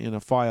sure, in a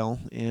file,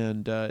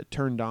 and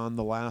turned on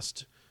the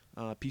last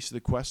piece of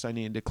the quest I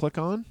needed to click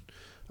on.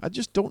 I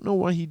just don't know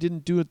why he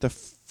didn't do it the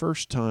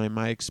first time.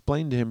 I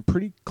explained to him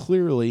pretty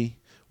clearly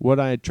what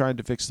I had tried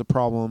to fix the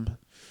problem.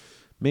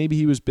 Maybe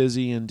he was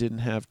busy and didn't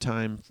have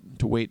time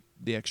to wait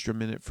the extra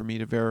minute for me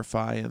to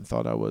verify and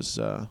thought I was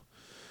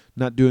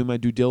not doing my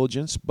due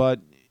diligence.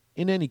 But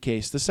in any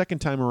case, the second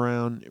time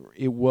around,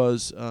 it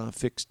was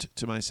fixed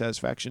to my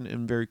satisfaction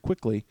and very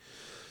quickly.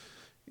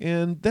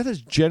 And that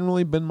has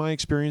generally been my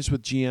experience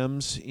with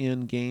GMs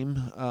in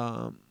game.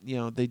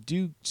 They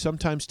do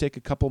sometimes take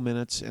a couple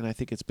minutes, and I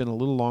think it's been a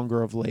little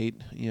longer of late.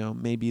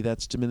 Maybe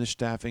that's diminished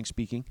staffing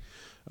speaking,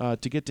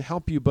 to get to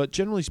help you. But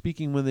generally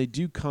speaking, when they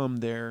do come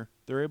there,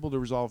 they're able to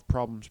resolve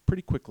problems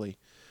pretty quickly.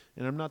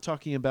 And I'm not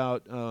talking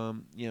about,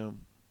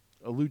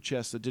 a loot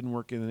chest that didn't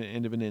work in the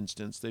end of an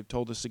instance. They've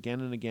told us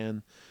again and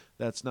again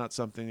that's not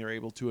something they're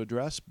able to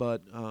address.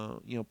 But,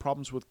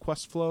 problems with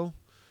quest flow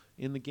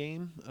in the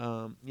game.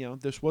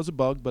 This was a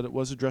bug, but it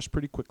was addressed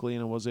pretty quickly,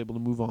 and I was able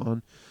to move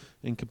on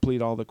and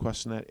complete all the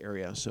quests in that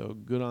area. So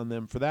good on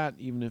them for that,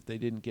 even if they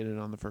didn't get it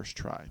on the first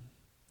try.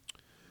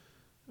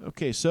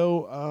 Okay,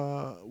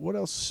 so what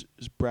else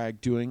is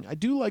Bragg doing? I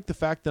do like the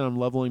fact that I'm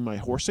leveling my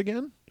horse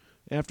again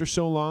after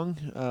so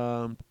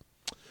long.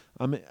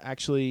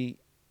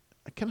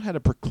 I kind of had a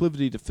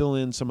proclivity to fill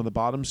in some of the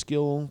bottom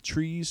skill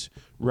trees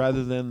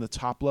rather than the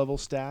top level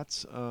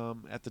stats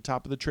at the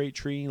top of the trait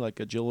tree, like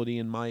agility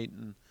and might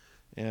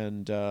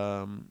and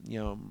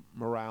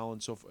morale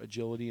and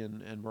agility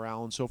and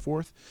morale and so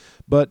forth.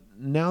 But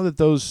now that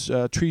those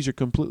trees are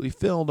completely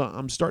filled,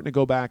 I'm starting to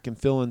go back and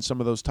fill in some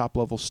of those top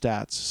level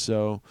stats.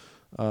 So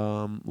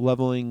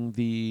leveling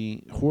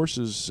the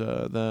horses,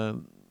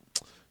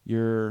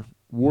 your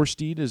war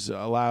steed has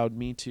allowed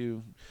me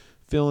to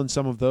fill in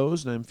some of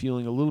those, and I'm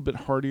feeling a little bit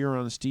hardier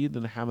on a steed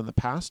than I have in the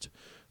past.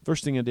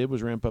 First thing I did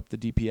was ramp up the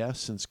DPS,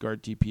 since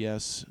guard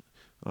DPS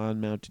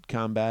on mounted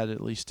combat, at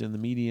least in the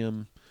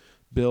medium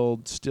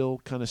build, still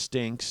kind of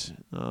stinks.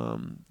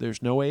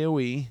 There's no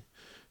AoE,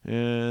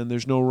 and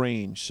there's no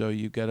range, so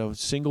you've got a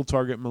single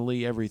target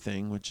melee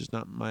everything, which is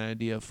not my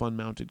idea of fun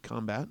mounted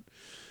combat.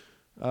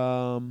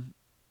 But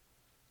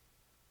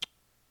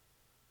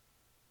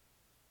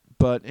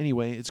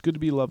anyway, it's good to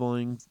be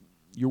leveling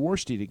your war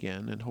steed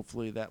again, and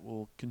hopefully that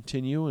will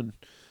continue and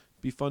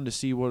be fun to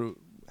see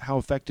how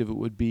effective it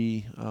would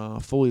be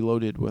fully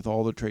loaded with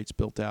all the traits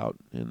built out,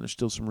 and there's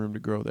still some room to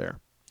grow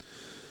there.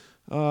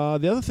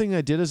 The other thing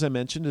I did, as I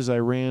mentioned, is I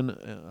ran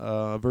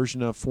a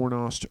version of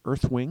Fornost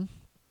Earthwing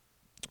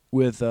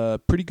with a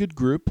pretty good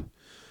group.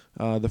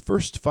 The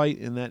first fight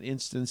in that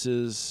instance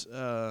is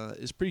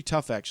pretty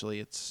tough,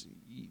 actually.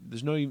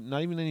 There's not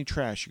even any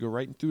trash. You go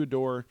right through a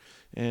door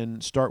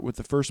and start with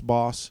the first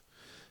boss,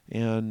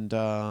 and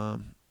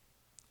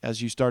as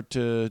you start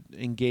to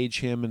engage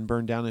him and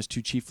burn down his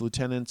two chief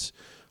lieutenants,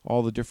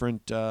 all the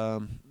different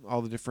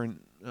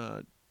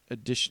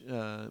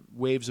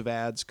waves of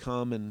ads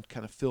come and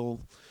kind of fill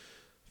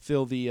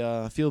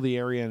the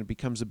area, and it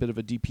becomes a bit of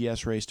a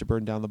DPS race to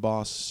burn down the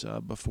boss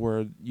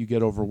before you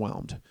get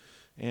overwhelmed.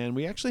 And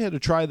we actually had to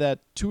try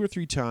that 2 or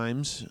 3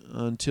 times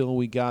until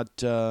we got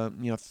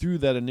through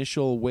that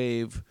initial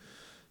wave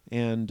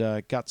and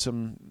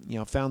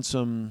found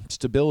some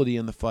stability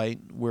in the fight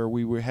where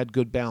we had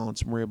good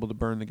balance and were able to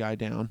burn the guy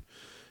down.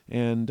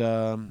 And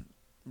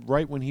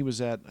right when he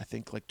was at, I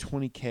think, like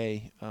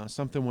 20k,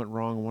 something went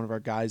wrong and one of our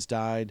guys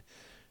died,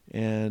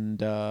 and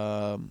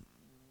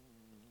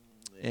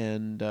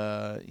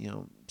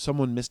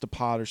someone missed a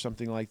pot or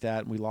something like that,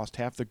 and we lost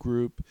half the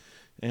group.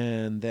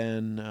 And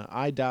then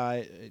I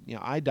died,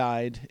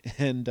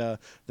 and the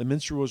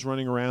minstrel was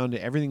running around.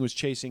 Everything was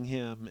chasing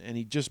him, and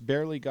he just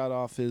barely got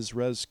off his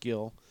res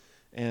skill,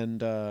 and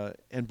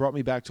brought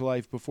me back to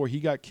life before he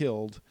got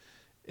killed.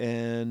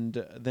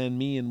 And then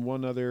me and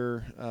one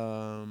other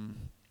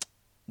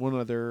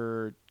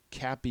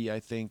Cappy, I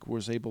think,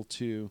 was able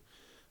to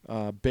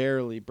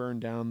barely burn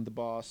down the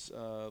boss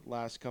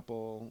last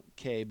couple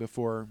K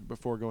before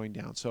going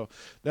down. So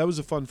that was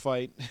a fun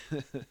fight.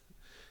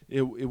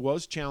 It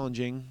was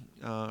challenging,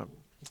 and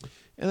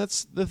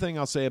that's the thing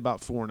I'll say about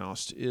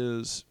Fornost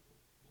is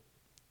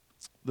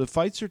the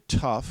fights are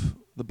tough.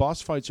 The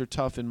boss fights are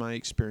tough in my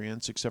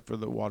experience, except for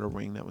the water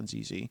wing. That one's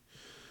easy.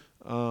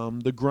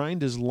 The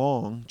grind is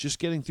long. Just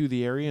getting through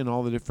the area and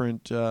all the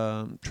different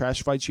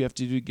trash fights you have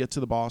to do to get to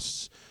the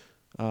boss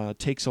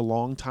takes a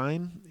long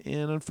time,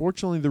 and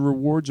unfortunately the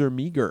rewards are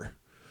meager.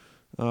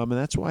 And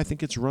that's why I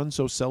think it's run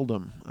so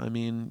seldom. I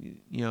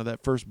mean,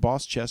 that first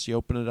boss chest, you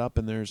open it up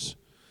and there's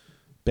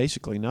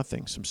basically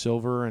nothing. Some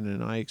silver and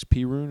an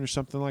IXP rune or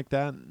something like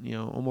that.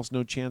 Almost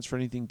no chance for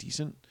anything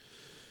decent.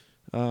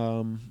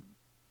 And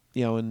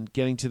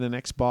getting to the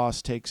next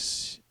boss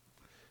takes,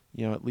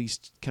 at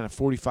least kind of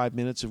 45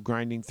 minutes of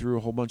grinding through a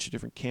whole bunch of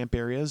different camp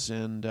areas,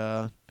 and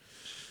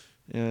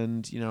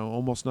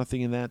almost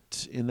nothing in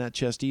that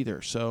chest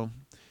either. So,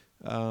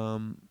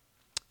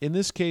 in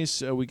this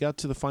case, we got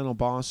to the final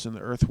boss in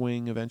the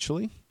Earthwing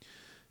eventually.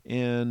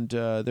 And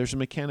there's a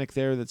mechanic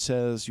there that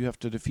says you have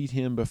to defeat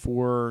him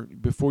before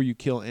you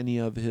kill any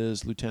of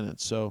his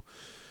lieutenants. So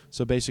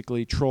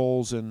basically,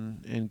 trolls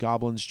and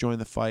goblins join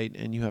the fight,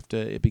 and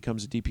it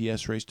becomes a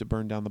DPS race to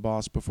burn down the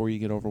boss before you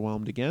get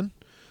overwhelmed again.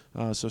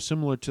 So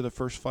similar to the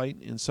first fight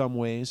in some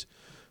ways,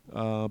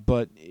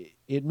 but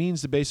it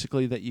means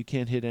basically that you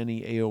can't hit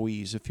any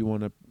AOEs if you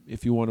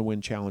want to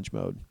win challenge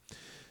mode.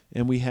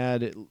 And we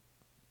had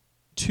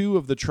 2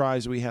 of the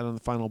tries we had on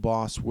the final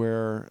boss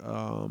where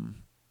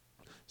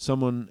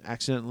someone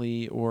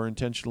accidentally or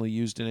intentionally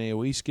used an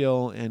AoE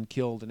skill and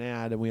killed an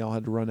ad, and we all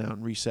had to run out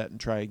and reset and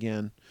try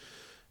again.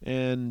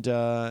 And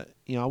I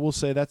will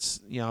say that's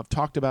I've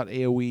talked about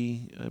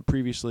AoE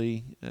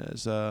previously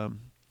as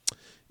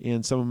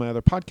in some of my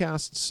other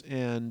podcasts,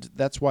 and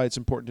that's why it's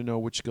important to know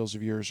which skills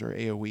of yours are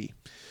AoE.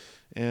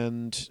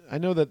 And I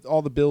know that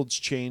all the builds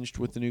changed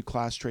with the new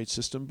class trait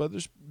system, but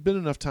there's been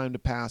enough time to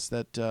pass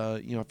that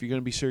if you're going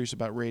to be serious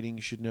about raiding,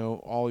 you should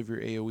know all of your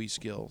AoE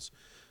skills.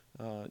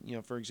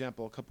 For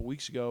example, a couple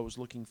weeks ago, I was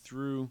looking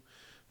through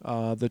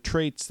the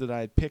traits that I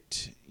had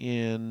picked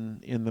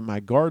in my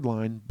guard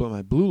line, but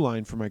my blue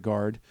line for my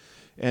guard,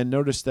 and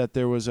noticed that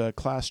there was a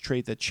class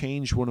trait that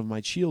changed one of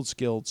my shield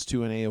skills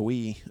to an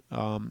AoE,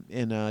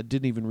 and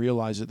didn't even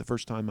realize it the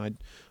first time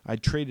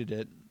I'd traded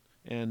it.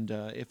 And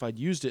if I'd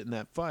used it in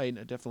that fight,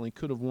 I definitely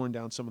could have worn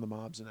down some of the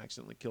mobs and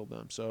accidentally killed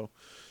them. So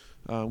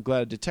I'm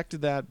glad I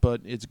detected that,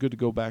 but it's good to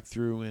go back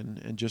through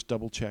and just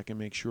double check and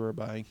make sure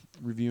by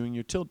reviewing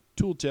your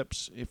tool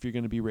tips if you're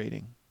going to be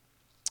raiding.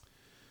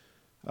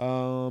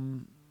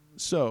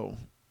 So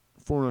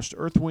Foremost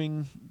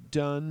Earthwing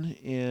done,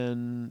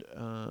 and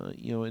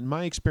in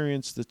my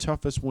experience, the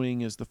toughest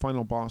wing is the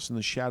final boss in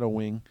the Shadow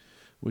Wing,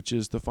 which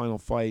is the final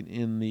fight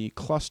in the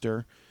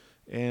cluster.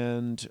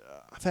 And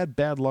I've had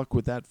bad luck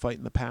with that fight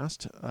in the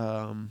past.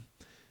 I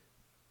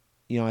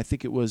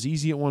think it was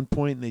easy at one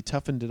point, and they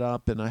toughened it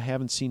up. And I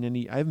haven't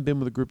been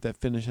with a group that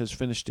has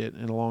finished it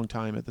in a long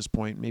time at this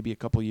point, maybe a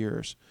couple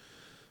years.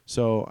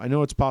 So I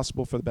know it's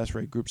possible for the best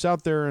raid groups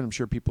out there, and I'm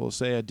sure people will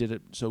say I did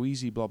it so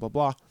easy, blah blah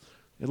blah.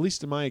 At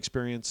least in my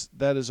experience,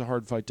 that is a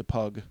hard fight to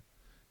pug,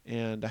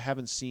 and I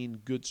haven't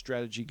seen good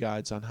strategy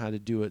guides on how to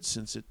do it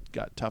since it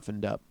got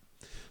toughened up.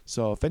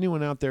 So if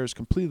anyone out there has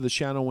completed the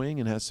Shadow Wing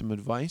and has some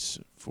advice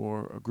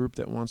for a group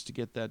that wants to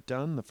get that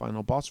done, the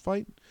final boss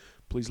fight,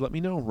 please let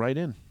me know. Write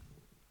in.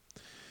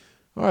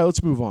 All right,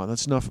 let's move on.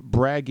 That's enough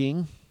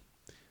bragging.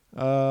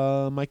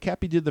 My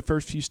Cappy did the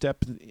first few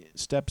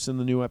steps in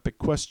the new Epic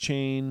Quest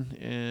chain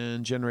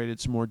and generated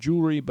some more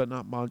jewelry, but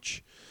not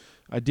much.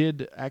 I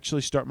did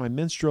actually start my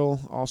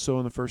Minstrel also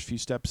in the first few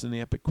steps in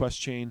the Epic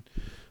Quest chain.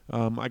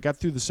 I got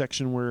through the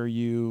section where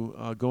you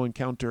go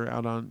encounter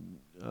out on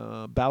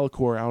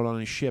Balakor out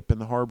on a ship in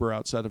the harbor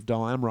outside of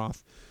Dal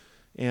Amroth,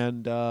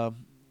 and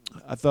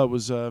I thought it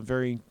was a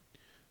very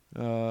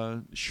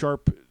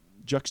sharp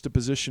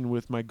juxtaposition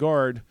with my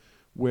guard,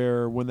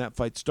 where when that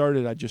fight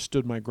started, I just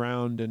stood my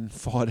ground and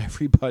fought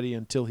everybody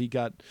until he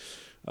got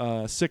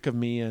sick of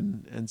me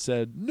and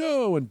said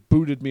no and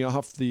booted me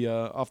off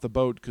the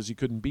boat because he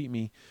couldn't beat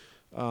me.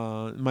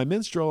 My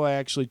Minstrel, I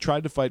actually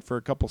tried to fight for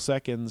a couple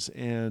seconds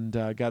and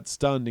got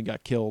stunned and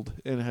got killed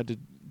and had to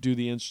do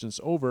the instance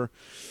over.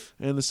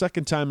 And the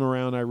second time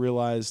around, I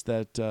realized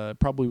that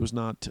probably was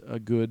not a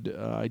good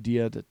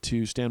idea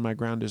to stand my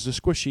ground as a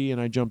squishy, and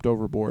I jumped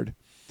overboard.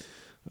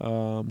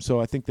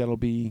 So I think that'll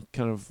be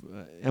kind of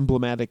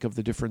emblematic of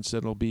the difference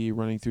that'll be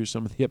running through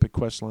some of the Epic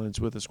Quest lines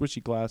with a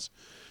squishy class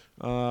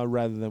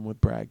rather than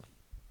with Bragg.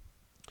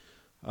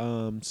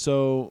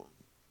 So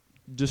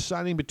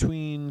deciding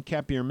between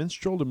Cappy or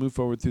Minstrel to move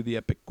forward through the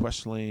Epic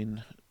Quest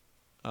lane.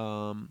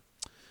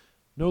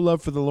 No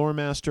love for the Lore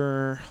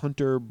Master,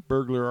 Hunter,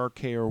 Burglar,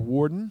 RK, or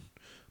Warden.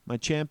 My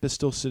champ is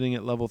still sitting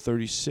at level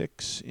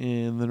 36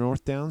 in the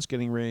North Downs,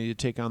 getting ready to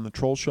take on the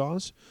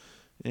Trollshaws.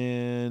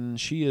 And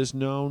she is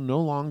no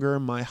longer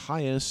my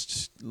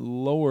highest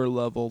lower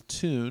level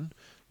toon.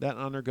 That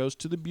honor goes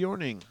to the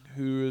Bjorning,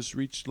 who has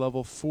reached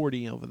level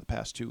 40 over the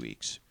past 2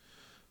 weeks.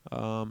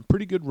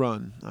 Pretty good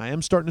run. I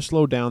am starting to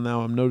slow down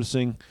now. I'm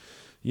noticing,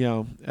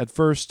 at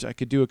first I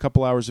could do a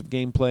couple hours of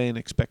gameplay and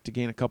expect to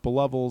gain a couple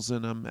levels,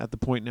 and I'm at the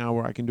point now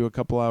where I can do a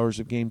couple hours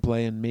of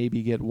gameplay and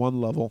maybe get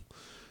one level.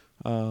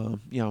 I'm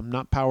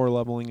not power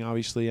leveling,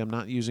 obviously. I'm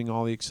not using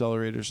all the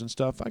accelerators and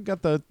stuff. I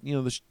got the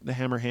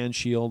hammer hand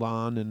shield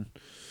on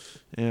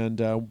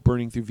and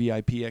burning through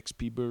VIP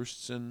XP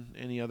boosts and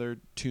any other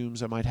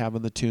tombs I might have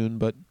on the toon,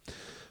 but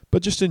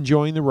just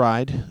enjoying the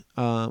ride.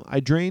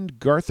 I drained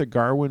Gartha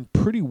Garwin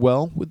pretty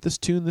well with this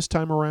toon this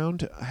time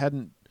around. I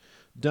hadn't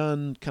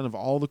done kind of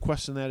all the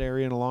quests in that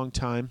area in a long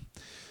time.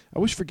 I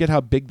always forget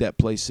how big that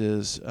place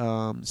is,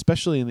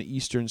 especially in the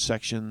eastern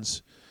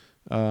sections.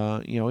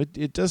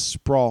 It does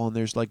sprawl, and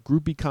there's like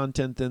groupie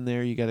content in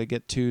there you got to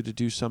get to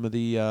do some of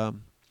the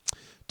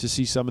to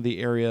see some of the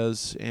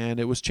areas, and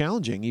it was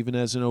challenging even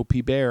as an OP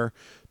bear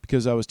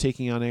because I was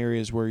taking on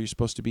areas where you're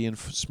supposed to be in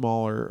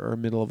smaller or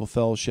middle-level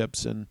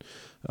fellowships, and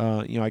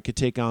I could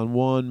take on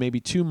one,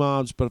 maybe two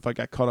mobs, but if I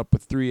got caught up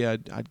with three,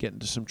 I'd get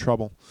into some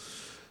trouble.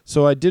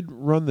 So I did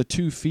run the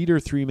 2 feeder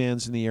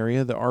 3-mans in the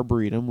area, the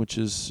Arboretum, which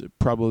is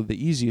probably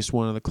the easiest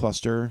one in the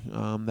cluster.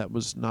 That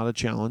was not a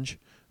challenge,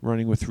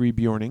 running with 3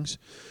 Bjornings.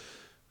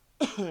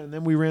 And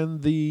then we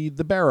ran the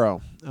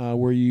Barrow,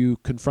 where you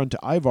confront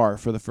Ivar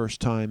for the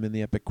first time in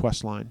the Epic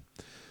Quest line.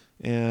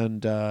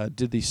 And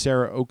did the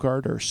Sarah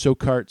Oakart or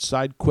Sokart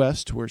side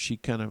quest, where she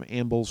kind of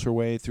ambles her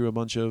way through a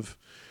bunch of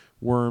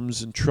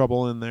worms and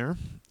trouble in there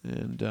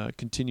and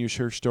continues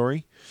her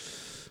story.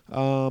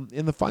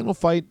 In the final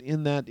fight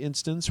in that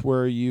instance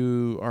where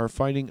you are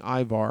fighting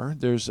Ivar,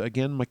 there's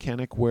again a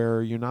mechanic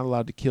where you're not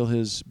allowed to kill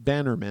his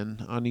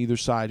bannermen on either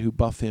side who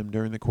buff him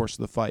during the course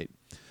of the fight.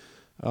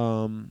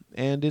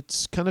 And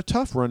it's kind of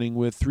tough running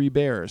with 3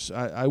 bears.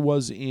 I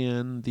was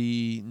in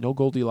the no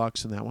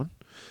Goldilocks in that one.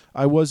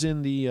 I was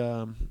in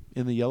the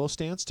yellow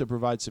stance to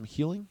provide some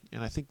healing,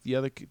 and I think the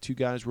other 2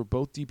 guys were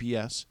both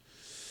DPS.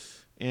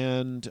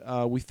 And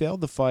we failed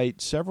the fight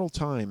several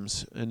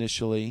times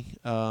initially.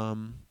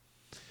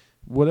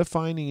 what I'm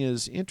finding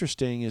is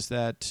interesting is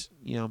that,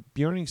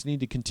 Bjornings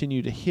need to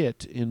continue to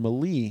hit in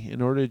melee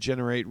in order to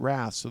generate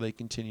wrath so they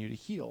continue to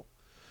heal,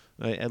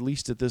 at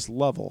least at this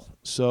level.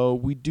 So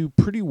we do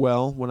pretty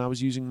well when I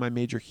was using my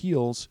major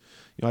heals.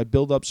 I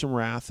build up some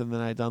wrath, and then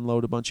I'd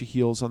unload a bunch of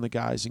heals on the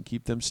guys and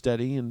keep them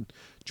steady and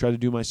try to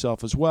do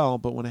myself as well.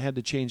 But when I had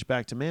to change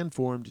back to man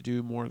form to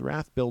do more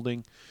wrath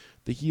building,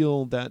 the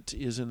heal that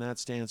is in that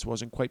stance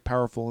wasn't quite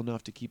powerful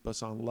enough to keep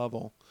us on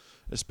level,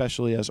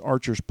 especially as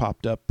archers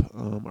popped up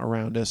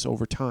around us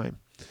over time.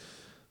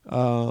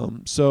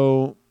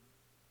 So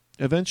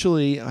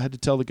eventually I had to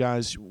tell the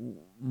guys,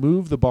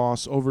 move the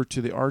boss over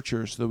to the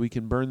archers so that we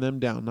can burn them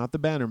down. Not the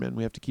bannermen.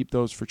 We have to keep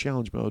those for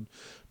challenge mode.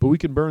 But we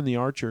can burn the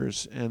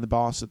archers and the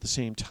boss at the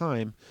same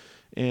time.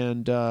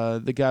 And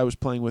the guy I was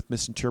playing with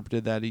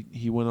misinterpreted that.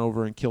 He went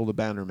over and killed a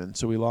bannerman.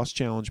 So we lost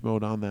challenge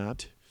mode on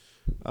that,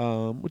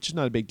 which is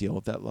not a big deal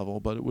at that level,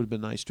 but it would have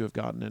been nice to have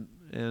gotten it.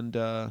 And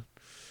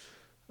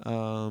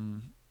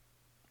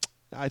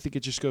I think it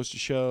just goes to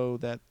show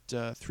that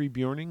 3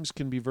 Bjornings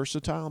can be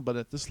versatile, but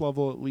at this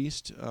level at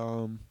least,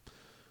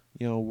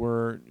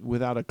 we're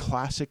without a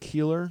classic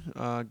healer,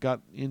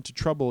 got into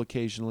trouble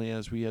occasionally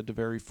as we had to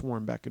vary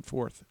form back and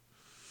forth.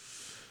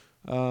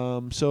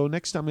 So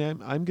next time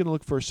I'm going to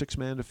look for a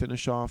 6-man to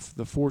finish off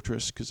the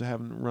fortress because I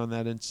haven't run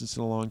that instance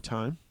in a long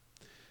time.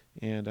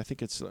 And I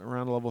think it's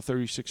around level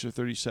 36 or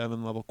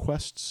 37 level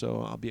quest,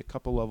 so I'll be a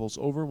couple levels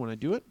over when I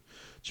do it.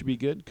 Should be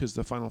good because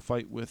the final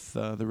fight with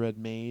the Red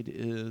Maid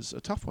is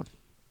a tough one,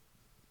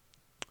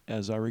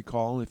 as I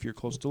recall, if you're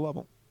close to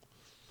level.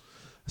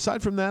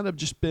 Aside from that, I've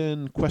just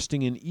been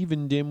questing in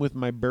Evendim with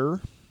my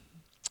burr.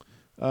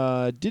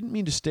 Didn't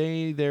mean to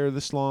stay there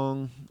this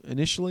long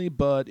initially,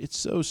 but it's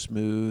so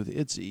smooth.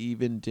 It's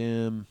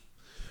Evendim.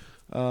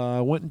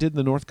 I went and did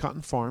the North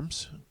Cotton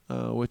Farms,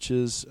 which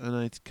is a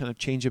nice kind of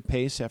change of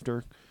pace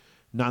after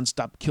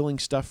nonstop killing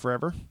stuff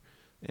forever.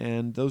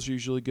 And those are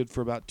usually good for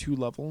about 2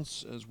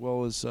 levels, as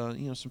well as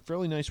some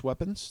fairly nice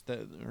weapons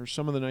that are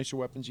some of the nicer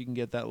weapons you can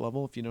get at that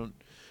level if you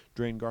don't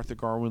drain Garth of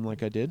Garwin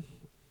like I did.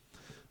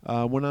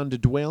 Went on to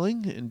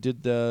Dwailing and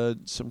did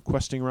some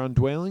questing around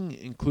Dwailing,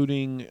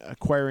 including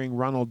acquiring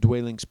Ronald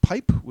Dwailing's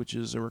pipe, which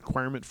is a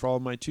requirement for all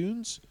of my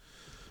tunes.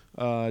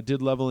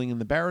 Did leveling in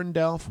the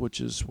Barondelf, which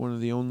is one of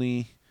the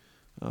only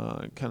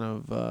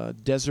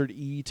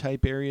desert-y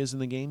type areas in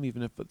the game,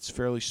 even if it's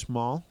fairly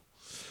small.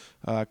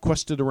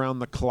 Quested around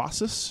the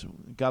Colossus.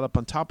 Got up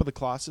on top of the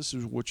Colossus,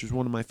 which is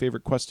one of my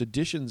favorite quest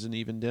additions in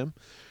Evendim,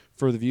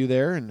 for the view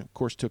there, and of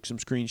course took some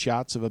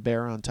screenshots of a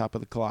bear on top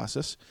of the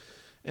Colossus.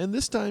 And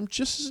this time,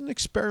 just as an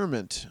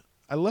experiment,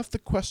 I left the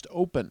quest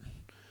open,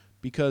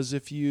 because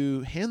if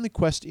you hand the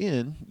quest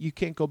in, you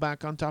can't go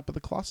back on top of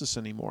the Colossus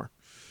anymore.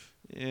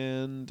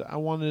 And I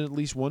wanted at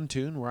least one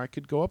tune where I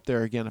could go up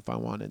there again if I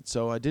wanted.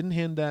 So I didn't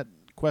hand that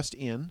quest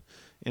in,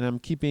 and I'm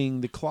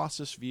keeping the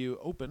Colossus view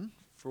open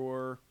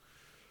for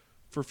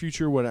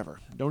future whatever.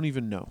 Don't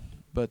even know.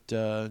 But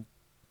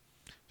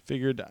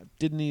figured I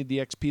didn't need the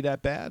XP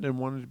that bad and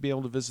wanted to be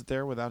able to visit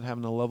there without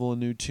having to level a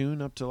new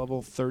tune up to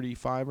level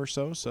 35 or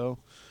so. So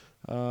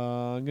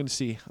I'm going to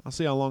see. I'll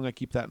see how long I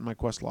keep that in my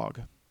quest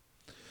log.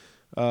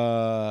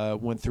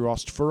 Went through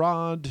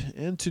Ostfarad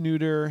and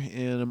Tenuter,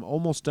 and I'm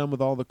almost done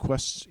with all the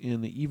quests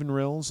in the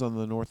Evenrills on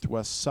the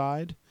northwest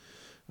side.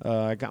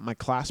 I got my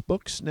class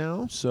books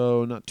now,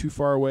 so not too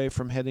far away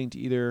from heading to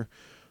either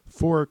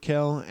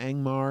Forkel,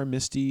 Angmar,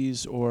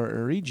 Misties, or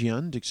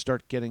Eregion to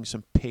start getting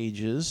some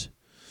pages.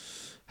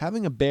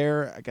 Having a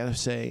bear, I gotta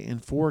say, in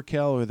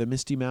Forkel or the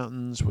Misty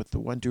Mountains with the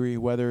wintry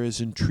weather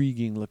is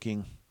intriguing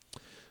looking.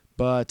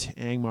 But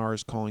Angmar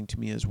is calling to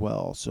me as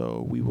well,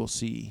 so we will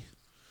see.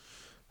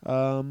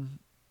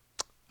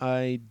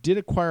 I did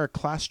acquire a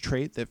class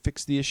trait that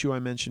fixed the issue I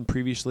mentioned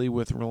previously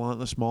with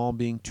Relentless Maul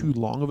being too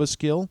long of a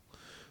skill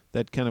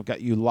that kind of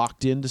got you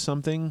locked into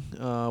something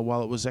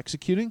while it was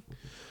executing.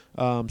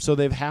 So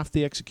they've halved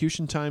the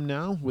execution time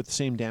now with the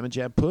same damage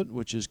output,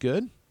 which is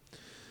good.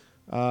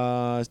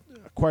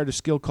 Acquired a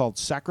skill called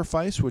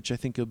Sacrifice, which I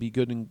think will be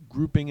good in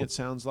grouping. It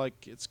sounds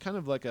like it's kind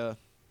of like a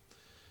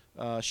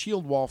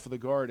shield wall for the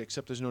guard,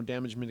 except there's no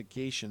damage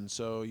mitigation,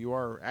 so you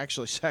are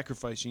actually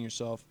sacrificing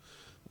yourself.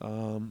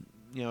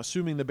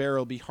 Assuming the bear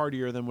will be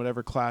hardier than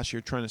whatever class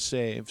you're trying to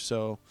save,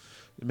 so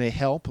it may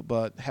help,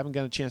 but haven't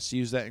got a chance to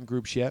use that in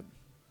groups yet.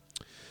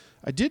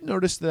 I did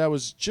notice that I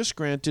was just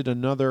granted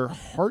another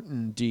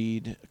Hearten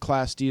deed,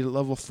 class deed at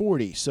level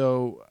 40,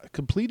 so I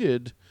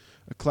completed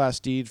a class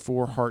deed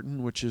for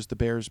Hearten, which is the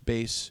bear's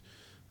base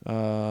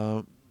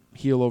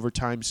heal over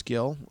time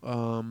skill,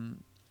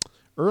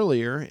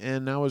 earlier,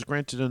 and now I was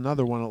granted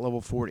another one at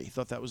level 40.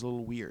 Thought that was a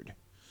little weird.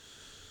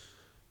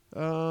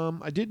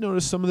 I did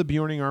notice some of the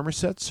Bjorning armor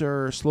sets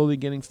are slowly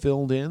getting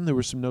filled in. There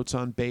were some notes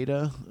on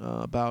beta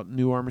about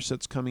new armor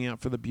sets coming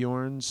out for the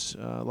Bjorns.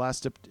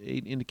 Last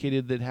update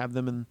indicated they'd have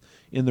them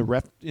in the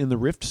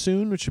Rift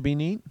soon, which would be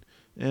neat.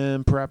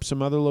 And perhaps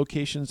some other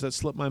locations that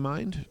slipped my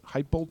mind.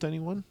 Hypebolt,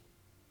 anyone?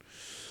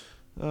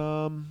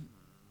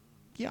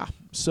 Yeah,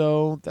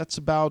 so that's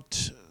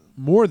about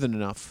more than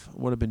enough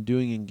what I've been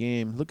doing in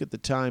game. Look at the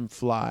time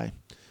fly.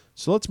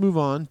 So let's move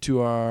on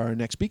to our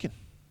next beacon.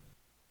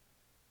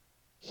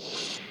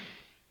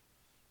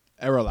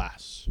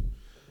 Eralas.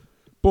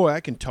 Boy,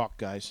 I can talk,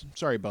 guys.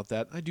 Sorry about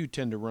that. I do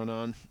tend to run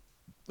on.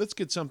 Let's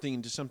get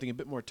into something a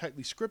bit more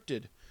tightly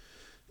scripted.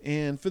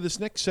 And for this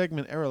next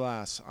segment,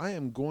 Eralas, I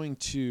am going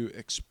to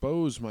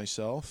expose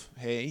myself.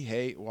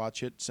 Hey,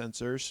 watch it,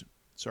 censors.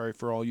 Sorry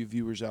for all you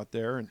viewers out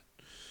there, and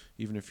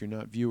even if you're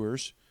not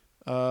viewers.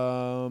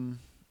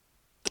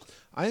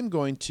 I am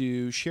going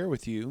to share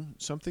with you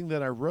something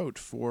that I wrote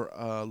for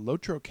a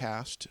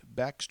LotroCast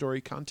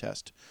backstory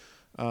contest.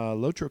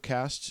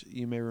 LotroCast,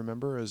 you may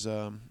remember, is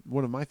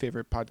one of my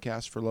favorite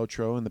podcasts for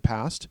Lotro in the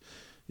past.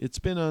 It's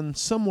been on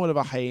somewhat of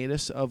a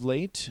hiatus of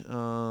late,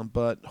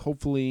 but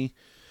hopefully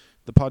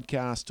the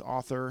podcast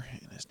author,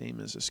 and his name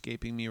is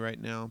escaping me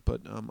right now,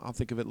 but I'll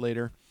think of it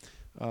later,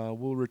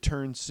 will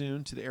return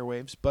soon to the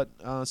airwaves. But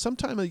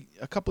sometime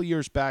a couple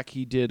years back,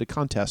 he did a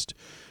contest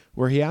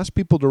where he asked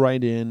people to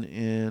write in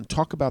and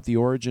talk about the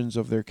origins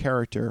of their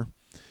character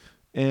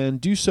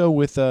and do so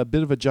with a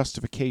bit of a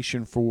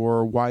justification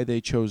for why they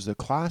chose the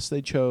class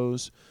they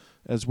chose,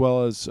 as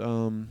well as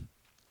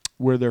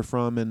where they're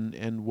from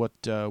and what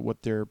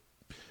their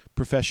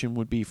profession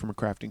would be from a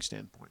crafting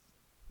standpoint.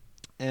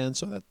 And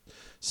so that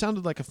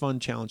sounded like a fun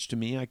challenge to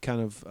me. I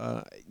kind of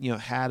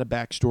had a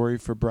backstory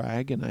for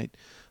Bragg, and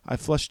I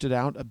fleshed it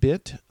out a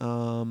bit,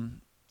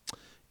 and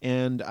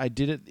I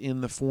did it in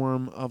the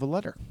form of a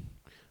letter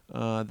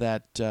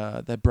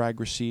that Bragg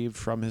received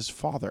from his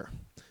father.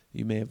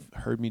 You may have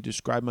heard me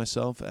describe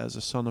myself as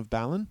a son of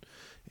Balin,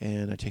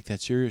 and I take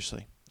that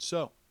seriously.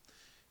 So,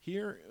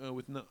 here,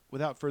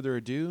 without further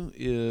ado,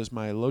 is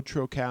my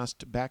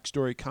LotroCast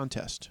backstory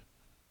contest.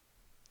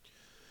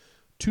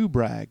 To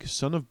Bragg,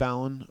 son of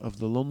Balin of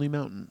the Lonely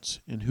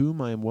Mountains, in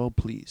whom I am well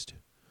pleased.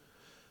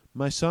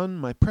 My son,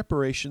 my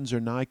preparations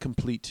are nigh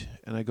complete,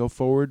 and I go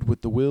forward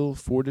with the will,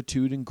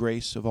 fortitude, and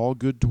grace of all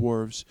good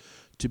dwarves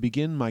to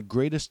begin my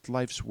greatest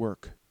life's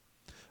work.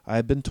 I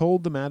have been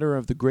told the matter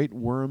of the great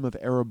worm of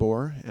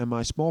Erebor, and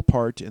my small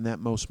part in that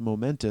most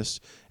momentous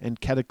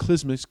and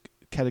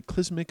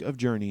cataclysmic of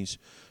journeys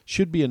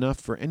should be enough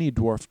for any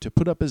dwarf to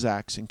put up his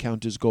axe and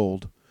count his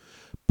gold.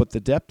 But the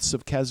depths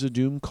of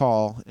Khazad-dûm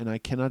call, and I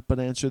cannot but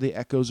answer the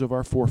echoes of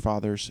our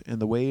forefathers and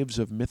the waves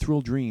of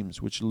mithril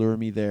dreams which lure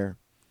me there.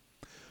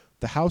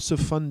 The house of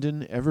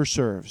Fundin ever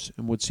serves,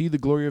 and would see the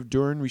glory of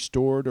Durin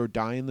restored or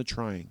die in the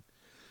trying.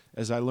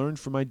 As I learned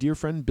from my dear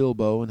friend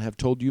Bilbo, and have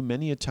told you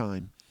many a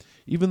time,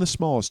 even the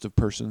smallest of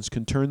persons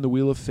can turn the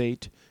wheel of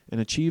fate and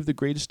achieve the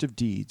greatest of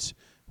deeds.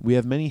 We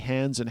have many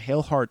hands and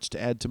hale hearts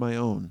to add to my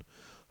own.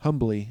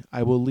 Humbly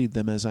I will lead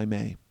them as I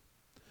may.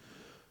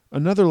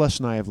 Another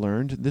lesson I have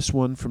learned, this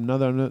one from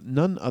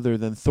none other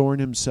than Thorn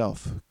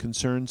himself,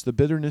 concerns the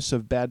bitterness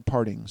of bad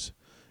partings.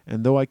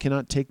 And though I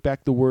cannot take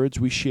back the words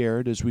we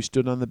shared as we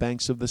stood on the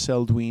banks of the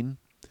Seldwine,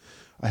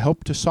 I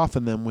hope to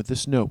soften them with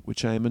this note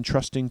which I am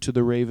entrusting to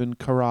the raven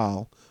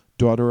Caral,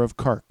 daughter of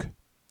Kark.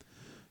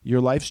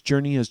 Your life's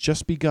journey has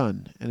just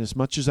begun, and as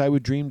much as I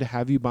would dream to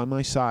have you by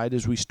my side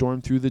as we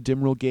storm through the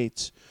Dimril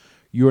gates,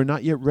 you are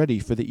not yet ready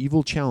for the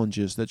evil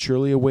challenges that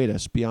surely await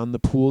us beyond the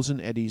pools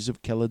and eddies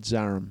of Keled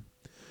Zarim.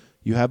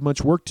 You have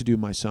much work to do,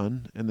 my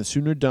son, and the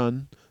sooner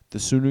done, the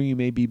sooner you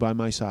may be by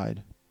my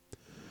side.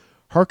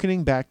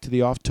 Hearkening back to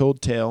the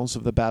oft-told tales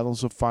of the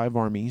battles of 5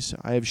 armies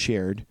I have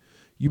shared,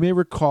 you may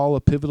recall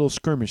a pivotal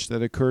skirmish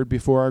that occurred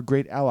before our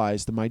great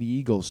allies, the mighty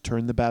Eagles,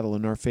 turned the battle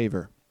in our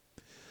favor.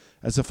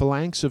 As a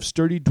phalanx of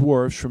sturdy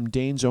dwarves from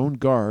Dane's own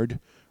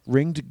guard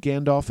ringed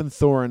Gandalf and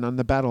Thorin on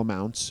the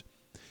battle-mounts,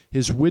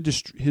 his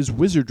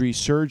wizardry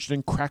surged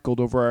and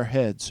crackled over our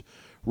heads,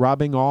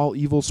 robbing all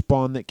evil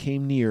spawn that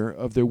came near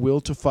of their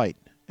will to fight,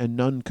 and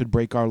none could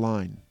break our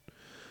line.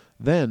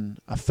 Then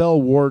a fell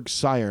warg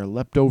sire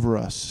leapt over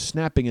us,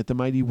 snapping at the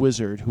mighty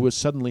wizard, who was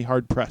suddenly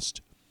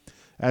hard-pressed.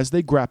 As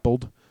they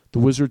grappled, the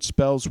wizard's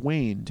spells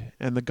waned,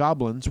 and the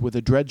goblins, with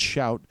a dread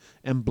shout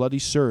and bloody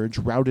surge,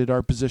 routed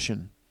our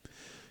position.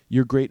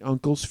 Your great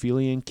uncles,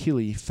 Fili and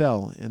Kili,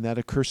 fell in that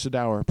accursed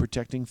hour,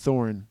 protecting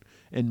Thorin,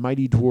 and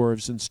mighty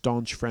dwarves and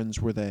staunch friends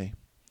were they.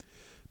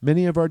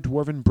 Many of our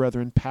dwarven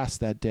brethren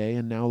passed that day,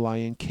 and now lie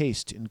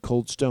encased in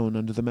cold stone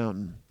under the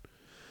mountain.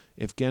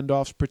 If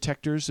Gandalf's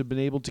protectors had been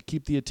able to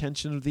keep the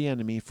attention of the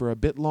enemy for a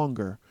bit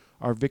longer,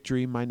 our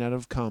victory might not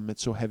have come at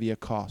so heavy a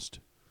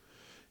cost.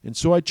 And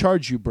so I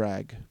charge you,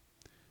 Bragg.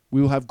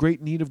 We will have great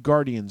need of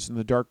guardians in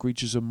the dark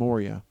reaches of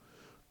Moria.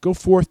 Go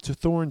forth to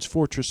Thorin's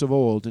fortress of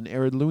old in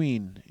Ered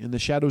Luin, in the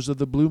shadows of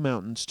the Blue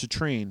Mountains, to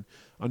train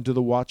under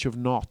the watch of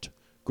Naut,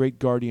 great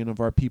guardian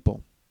of our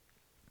people.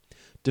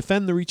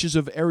 Defend the reaches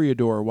of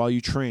Eriador while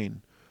you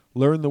train.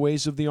 Learn the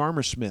ways of the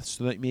armor-smiths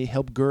so that you may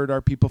help gird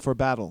our people for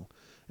battle.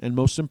 And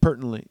most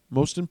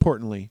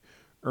importantly,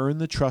 earn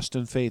the trust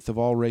and faith of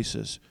all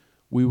races.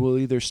 We will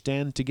either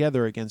stand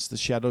together against the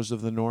shadows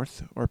of the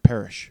north or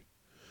perish.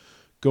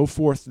 Go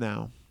forth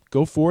now.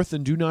 Go forth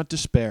and do not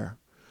despair.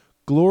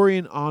 Glory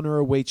and honor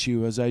await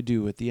you as I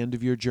do at the end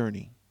of your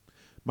journey.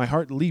 My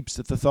heart leaps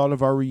at the thought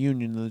of our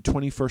reunion in the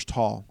 21st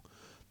Hall.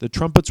 The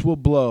trumpets will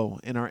blow,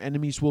 and our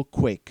enemies will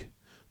quake.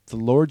 the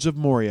Lords of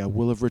Moria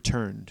will have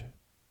returned.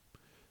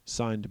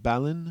 Signed,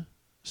 Balin,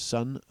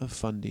 son of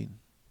Funding.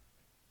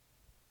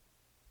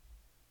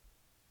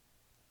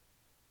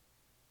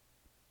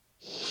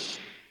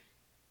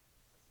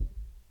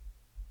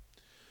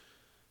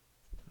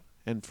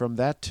 And from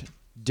that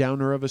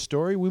downer of a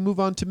story, we move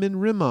on to Min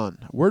Rimon.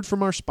 A word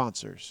from our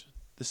sponsors.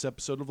 This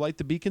episode of Light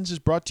the Beacons is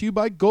brought to you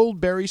by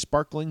Goldberry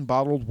Sparkling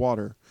Bottled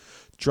Water.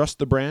 Trust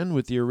the brand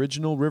with the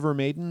original River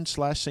Maiden /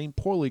 St.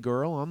 Porley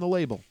Girl on the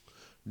label.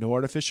 No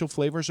artificial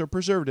flavors or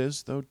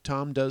preservatives, though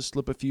Tom does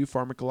slip a few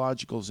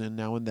pharmacologicals in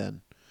now and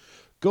then.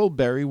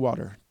 Goldberry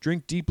Water.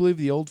 Drink deeply of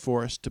the Old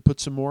Forest to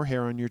put some more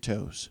hair on your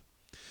toes.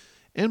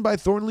 And by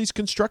Thornley's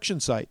Construction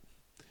Site.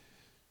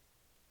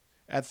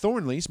 At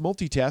Thornley's,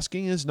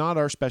 multitasking is not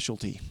our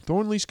specialty.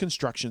 Thornley's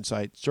Construction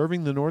Site,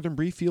 serving the Northern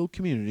Breefield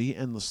community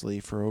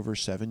endlessly for over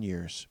 7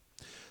 years.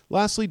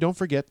 Lastly, don't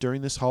forget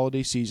during this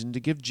holiday season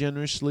to give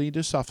generously to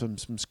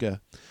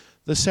Sofimska,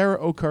 the Sarah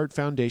Oakart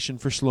Foundation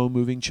for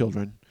Slow-Moving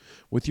Children.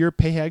 With your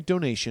PayHag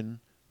donation,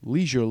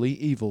 leisurely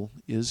evil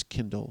is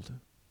kindled.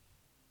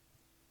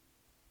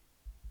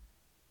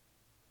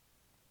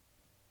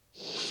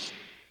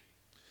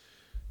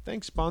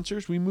 Thanks,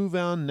 sponsors. We move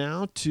on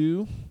now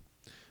to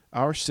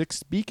our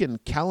sixth beacon,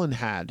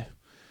 Calenhad.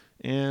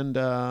 And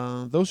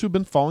those who've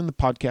been following the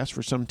podcast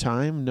for some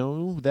time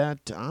know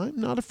that I'm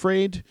not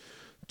afraid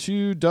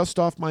to dust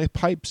off my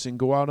pipes and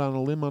go out on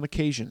a limb on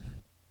occasion.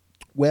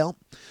 Well,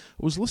 I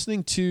was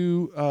listening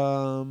to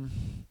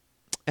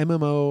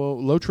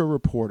MMO Lotro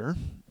Reporter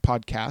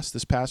podcast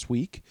this past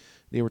week.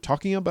 They were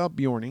talking about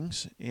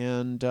Bjornings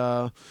and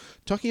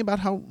talking about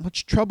how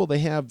much trouble they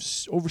have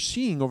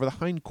overseeing over the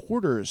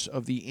hindquarters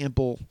of the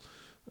ample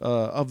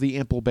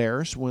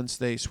bears once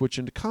they switch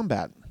into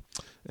combat.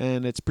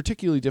 And it's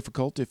particularly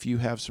difficult if you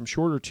have some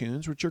shorter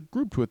tunes which are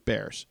grouped with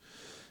bears.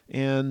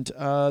 And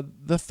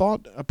the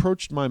thought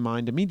approached my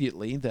mind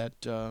immediately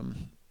that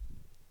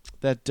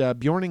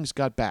Bjornings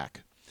got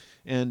back.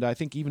 And I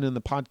think even in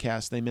the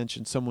podcast they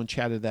mentioned someone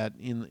chatted that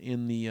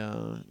in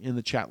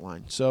the chat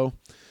line. So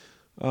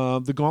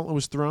the gauntlet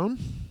was thrown,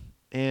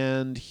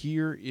 and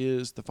here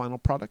is the final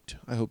product.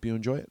 I hope you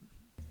enjoy it.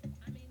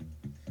 I mean,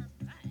 her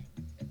butt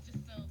is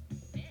just so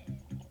big.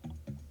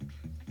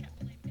 I can't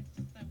believe it's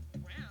just so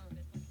round.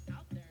 It's like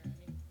out there. I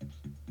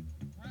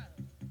mean, gross.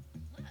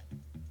 Look.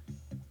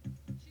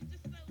 She's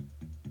just so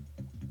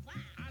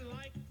flat. I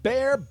like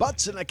Bare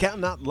butts, and I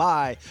cannot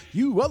lie.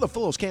 You other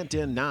fellows can't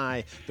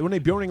deny that when a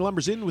Bjorning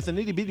lumbers in with an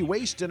itty-bitty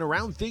waist and a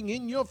round thing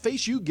in your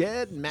face, you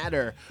get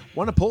madder.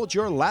 Want to pull at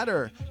your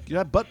ladder?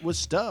 That butt was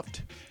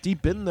stuffed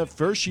deep in the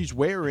fur she's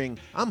wearing.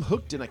 I'm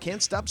hooked and I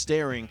can't stop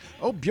staring.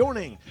 Oh,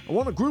 Bjorning, I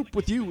want to group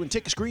with you and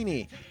take a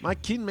screeny. My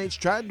kinmates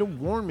tried to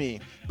warn me,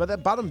 but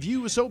that bottom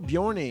view is so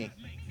Bjorny.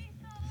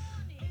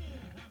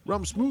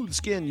 Rum smooth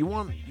skin, you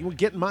want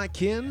get my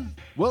kin?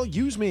 Well,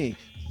 use me.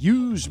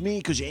 Use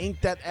me, 'cause you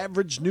ain't that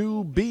average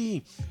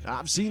newbie.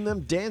 I've seen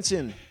them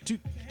dancing.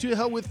 To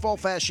hell with fall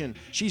fashion.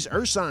 She's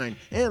Ursine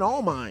and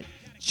all mine.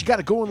 She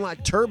got it going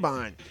like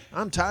turbine.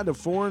 I'm tired of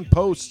foreign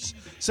posts.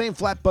 Saying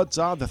flat butts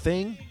are the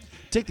thing.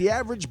 Take the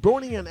average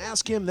Bjorning and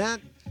ask him that.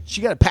 She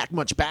got to pack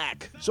much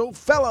back. So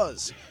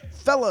fellas,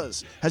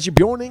 has your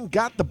Bjorning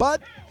got the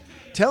butt?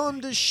 Tell him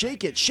to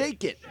shake it.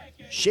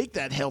 Shake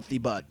that healthy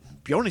butt.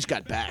 Bjorning's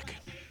got back.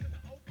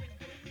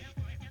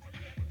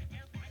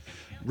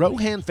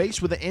 Rohan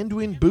face with an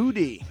Anduin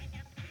booty.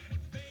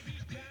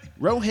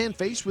 Rohan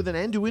face with an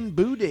Anduin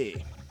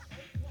booty.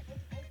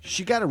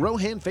 She got a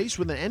Rohan face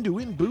with an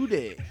Anduin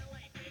booty.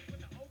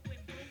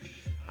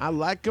 I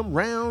like 'em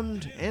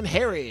round and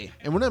hairy,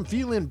 and when I'm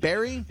feeling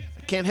berry,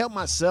 I can't help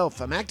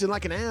myself. I'm acting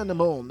like an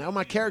animal. Now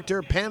my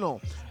character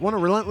panel want a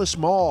relentless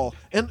maul.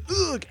 And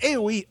ugh,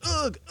 AoE,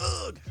 ugh.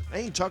 I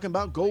ain't talking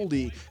about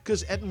Goldie,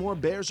 'cause Etmore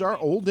bears are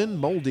old and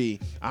moldy.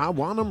 I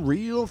want 'em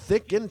real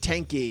thick and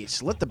tanky,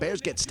 so let the bears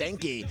get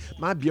stanky.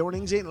 My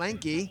Bjornings ain't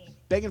lanky,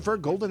 begging for a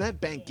golden at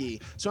Banky.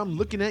 So I'm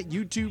looking at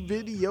YouTube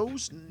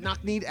videos,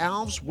 knock-kneed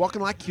elves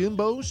walking like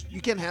Kimbos.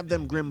 You can't have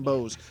them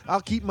Grimbos.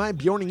 I'll keep my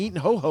Bjorning eating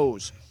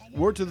ho-hos.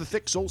 Word to the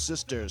thick soul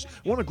sisters.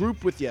 Want to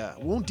group with ya,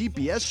 won't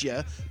DPS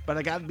ya, but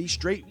I gotta be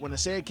straight when I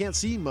say I can't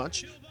see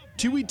much.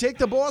 Till we take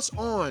the boss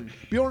on.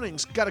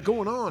 Bjorning's got it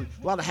going on.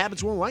 A lot of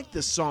habits won't like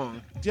this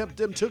song. Yep,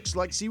 them tooks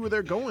like see where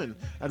they're going.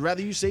 I'd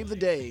rather you save the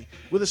day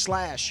with a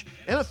slash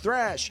and a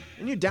thrash,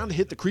 and you're down to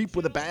hit the creep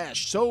with a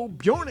bash. So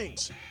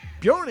Bjornings,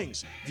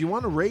 if you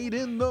want to raid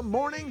in the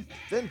morning,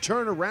 then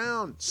turn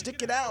around,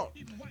 stick it out.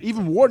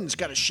 Even Warden's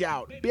got a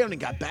shout. Bjorning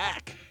got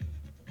back.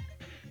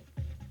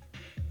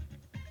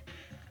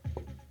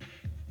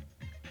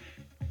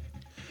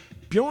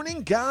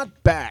 Bjorning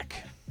got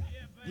back.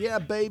 Yeah,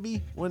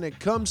 baby, when it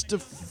comes to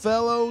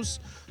fellows,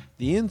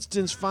 the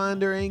instance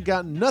finder ain't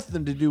got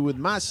nothing to do with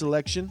my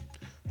selection.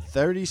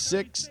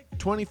 36,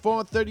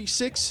 24,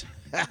 36?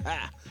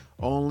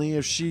 Only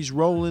if she's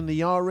rolling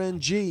the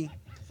RNG.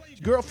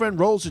 Girlfriend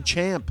rolls a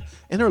champ,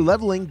 and her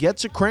leveling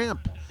gets a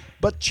cramp.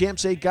 But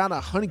champs ain't got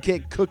a honey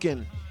cake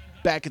cooking.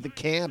 back at the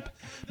camp.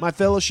 My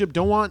fellowship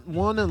don't want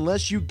one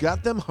unless you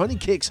got them honey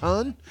cakes,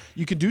 hun.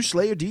 You can do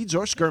slayer deeds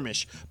or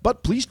skirmish,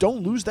 but please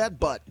don't lose that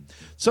butt.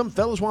 Some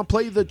fellas want to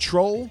play the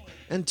troll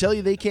and tell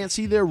you they can't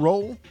see their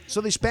role,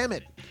 so they spam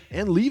it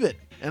and leave it,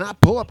 and I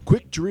pull up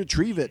quick to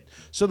retrieve it,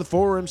 so the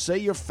forums say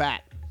you're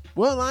fat.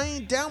 Well, I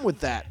ain't down with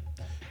that.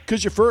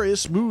 Cause your fur is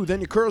smooth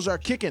and your curls are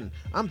kicking.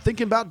 I'm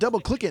thinking about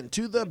double clicking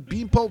to the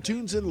Beanpole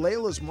Tunes in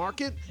Layla's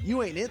Market.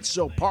 You ain't it,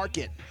 so park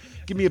it.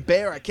 Give me a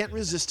bear, I can't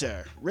resist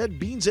her. Red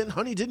beans and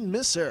honey didn't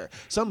miss her.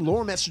 Some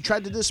lore master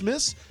tried to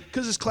dismiss,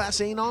 cause his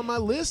class ain't on my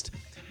list.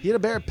 He had a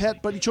bear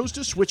pet, but he chose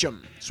to switch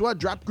him. So I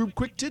dropped group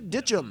quick to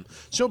ditch him.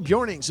 So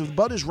Bjornings, if the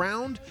bud is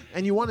round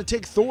and you want to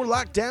take Thor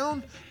locked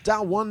down,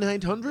 dial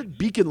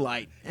 1-900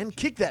 Light and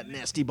kick that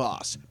nasty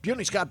boss.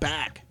 Bjornings got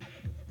back.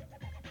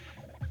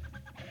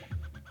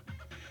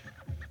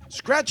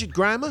 Scratch it,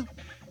 Grandma.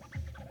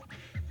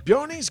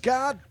 Bjorning's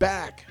got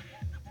back.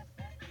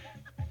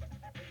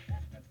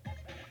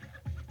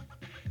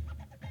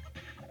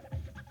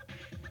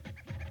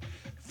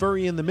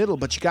 Furry in the middle,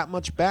 but you got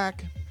much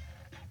back.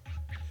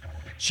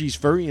 She's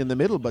furry in the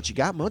middle, but you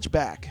got much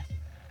back.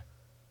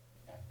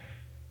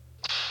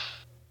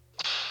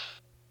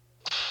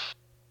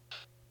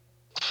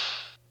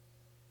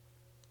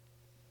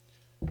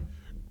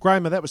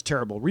 Grima, that was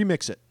terrible.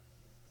 Remix it.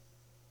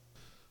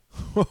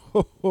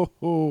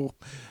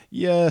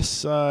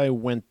 Yes, I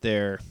went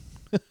there.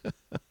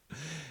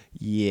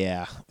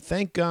 Yeah,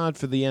 thank God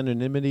for the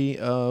anonymity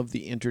of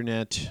the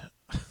internet.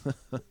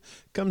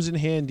 Comes in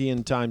handy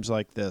in times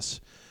like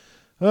this.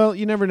 Well,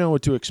 you never know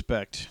what to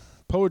expect.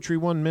 Poetry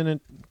 1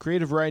 minute,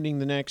 creative writing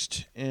the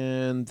next,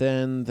 and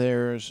then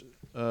there's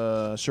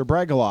Sir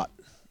Bragalot,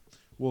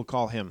 we'll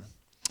call him.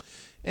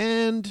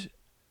 And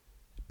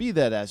be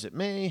that as it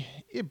may,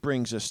 it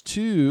brings us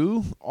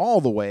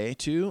all the way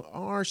to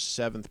our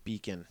 7th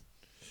beacon.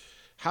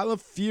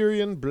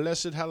 Halifirion,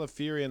 blessed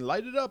Halifirion,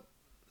 light it up.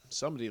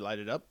 Somebody light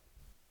it up.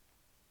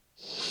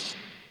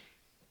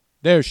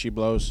 There she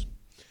blows.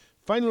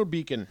 Final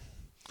beacon.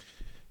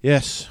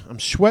 Yes, I'm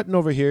sweating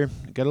over here.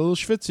 Got a little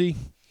schwitzy.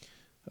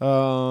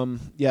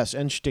 Yes,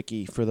 and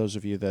sticky for those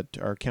of you that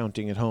are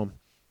counting at home.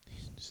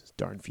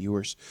 Darn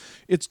viewers.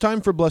 It's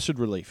time for Blessed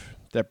Relief.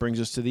 That brings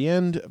us to the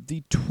end of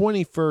the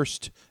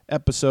 21st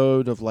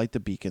episode of Light the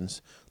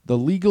Beacons, the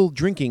legal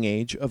drinking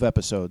age of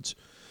episodes.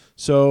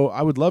 So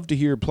I would love to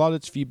hear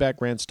plaudits,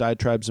 feedback, rants,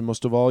 diatribes, and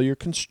most of all, your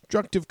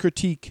constructive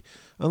critique,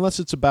 unless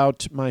it's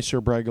about my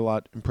Sir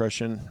Bragalot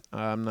impression.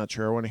 I'm not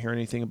sure I want to hear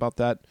anything about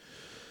that.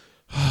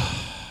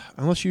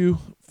 Unless you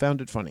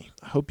found it funny.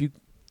 I hope you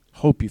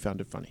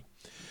found it funny.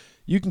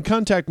 You can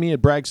contact me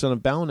at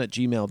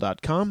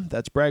bragsonofbalin@gmail.com.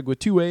 That's brag with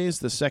 2 A's.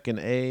 The second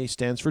A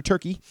stands for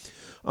turkey.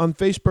 On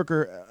Facebook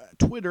or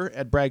Twitter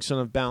at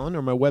bragsonofbalin,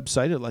 or my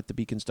website at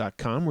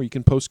lightthebeacons.com, where you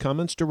can post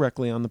comments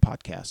directly on the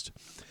podcast.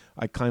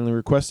 I kindly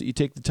request that you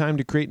take the time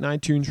to create an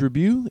iTunes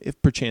review.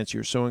 If perchance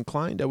you're so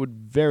inclined, I would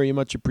very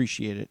much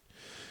appreciate it.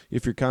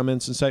 If your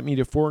comments incite me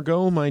to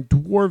forego my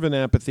dwarven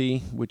apathy,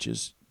 which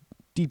is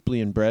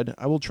deeply inbred,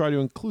 I will try to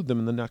include them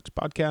in the next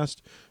podcast,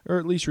 or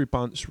at least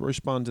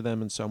respond to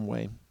them in some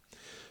way.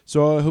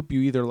 So I hope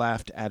you either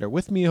laughed at or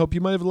with me. I hope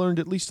you might have learned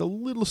at least a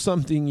little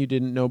something you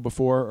didn't know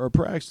before, or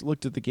perhaps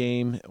looked at the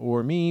game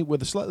or me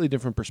with a slightly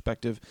different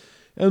perspective.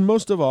 And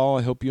most of all,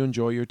 I hope you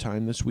enjoy your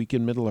time this week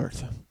in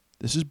Middle-earth.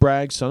 This is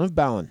Brag, son of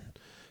Balin,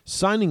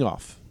 signing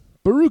off.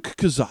 Baruch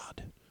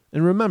Kazad.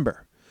 And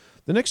remember,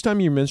 the next time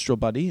your minstrel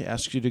buddy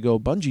asks you to go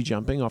bungee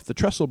jumping off the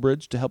trestle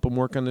bridge to help him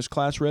work on his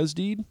class res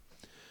deed,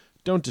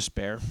 don't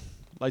despair.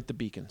 Light the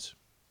beacons.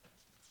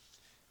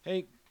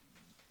 Hey,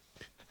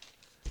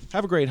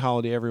 have a great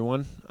holiday,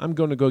 everyone. I'm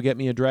going to go get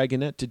me a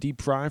dragonette to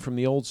deep fry from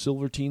the old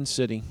Silvertine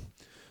City.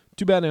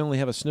 Too bad I only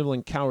have a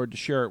sniveling coward to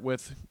share it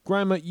with.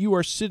 Grima, you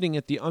are sitting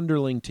at the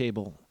underling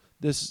table.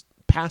 This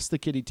past the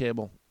kitty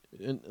table.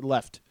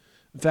 Left.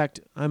 In fact,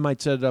 I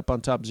might set it up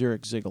on top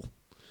Zurich Ziggle.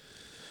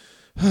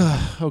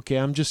 Okay,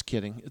 I'm just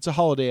kidding. It's a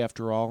holiday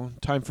after all.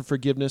 Time for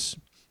forgiveness,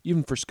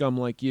 even for scum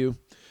like you.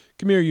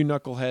 Come here, you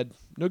knucklehead.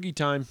 Noogie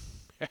time.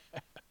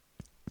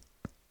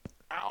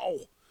 Ow.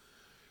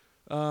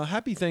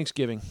 Happy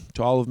Thanksgiving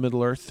to all of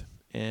Middle-earth,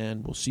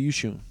 and we'll see you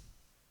soon.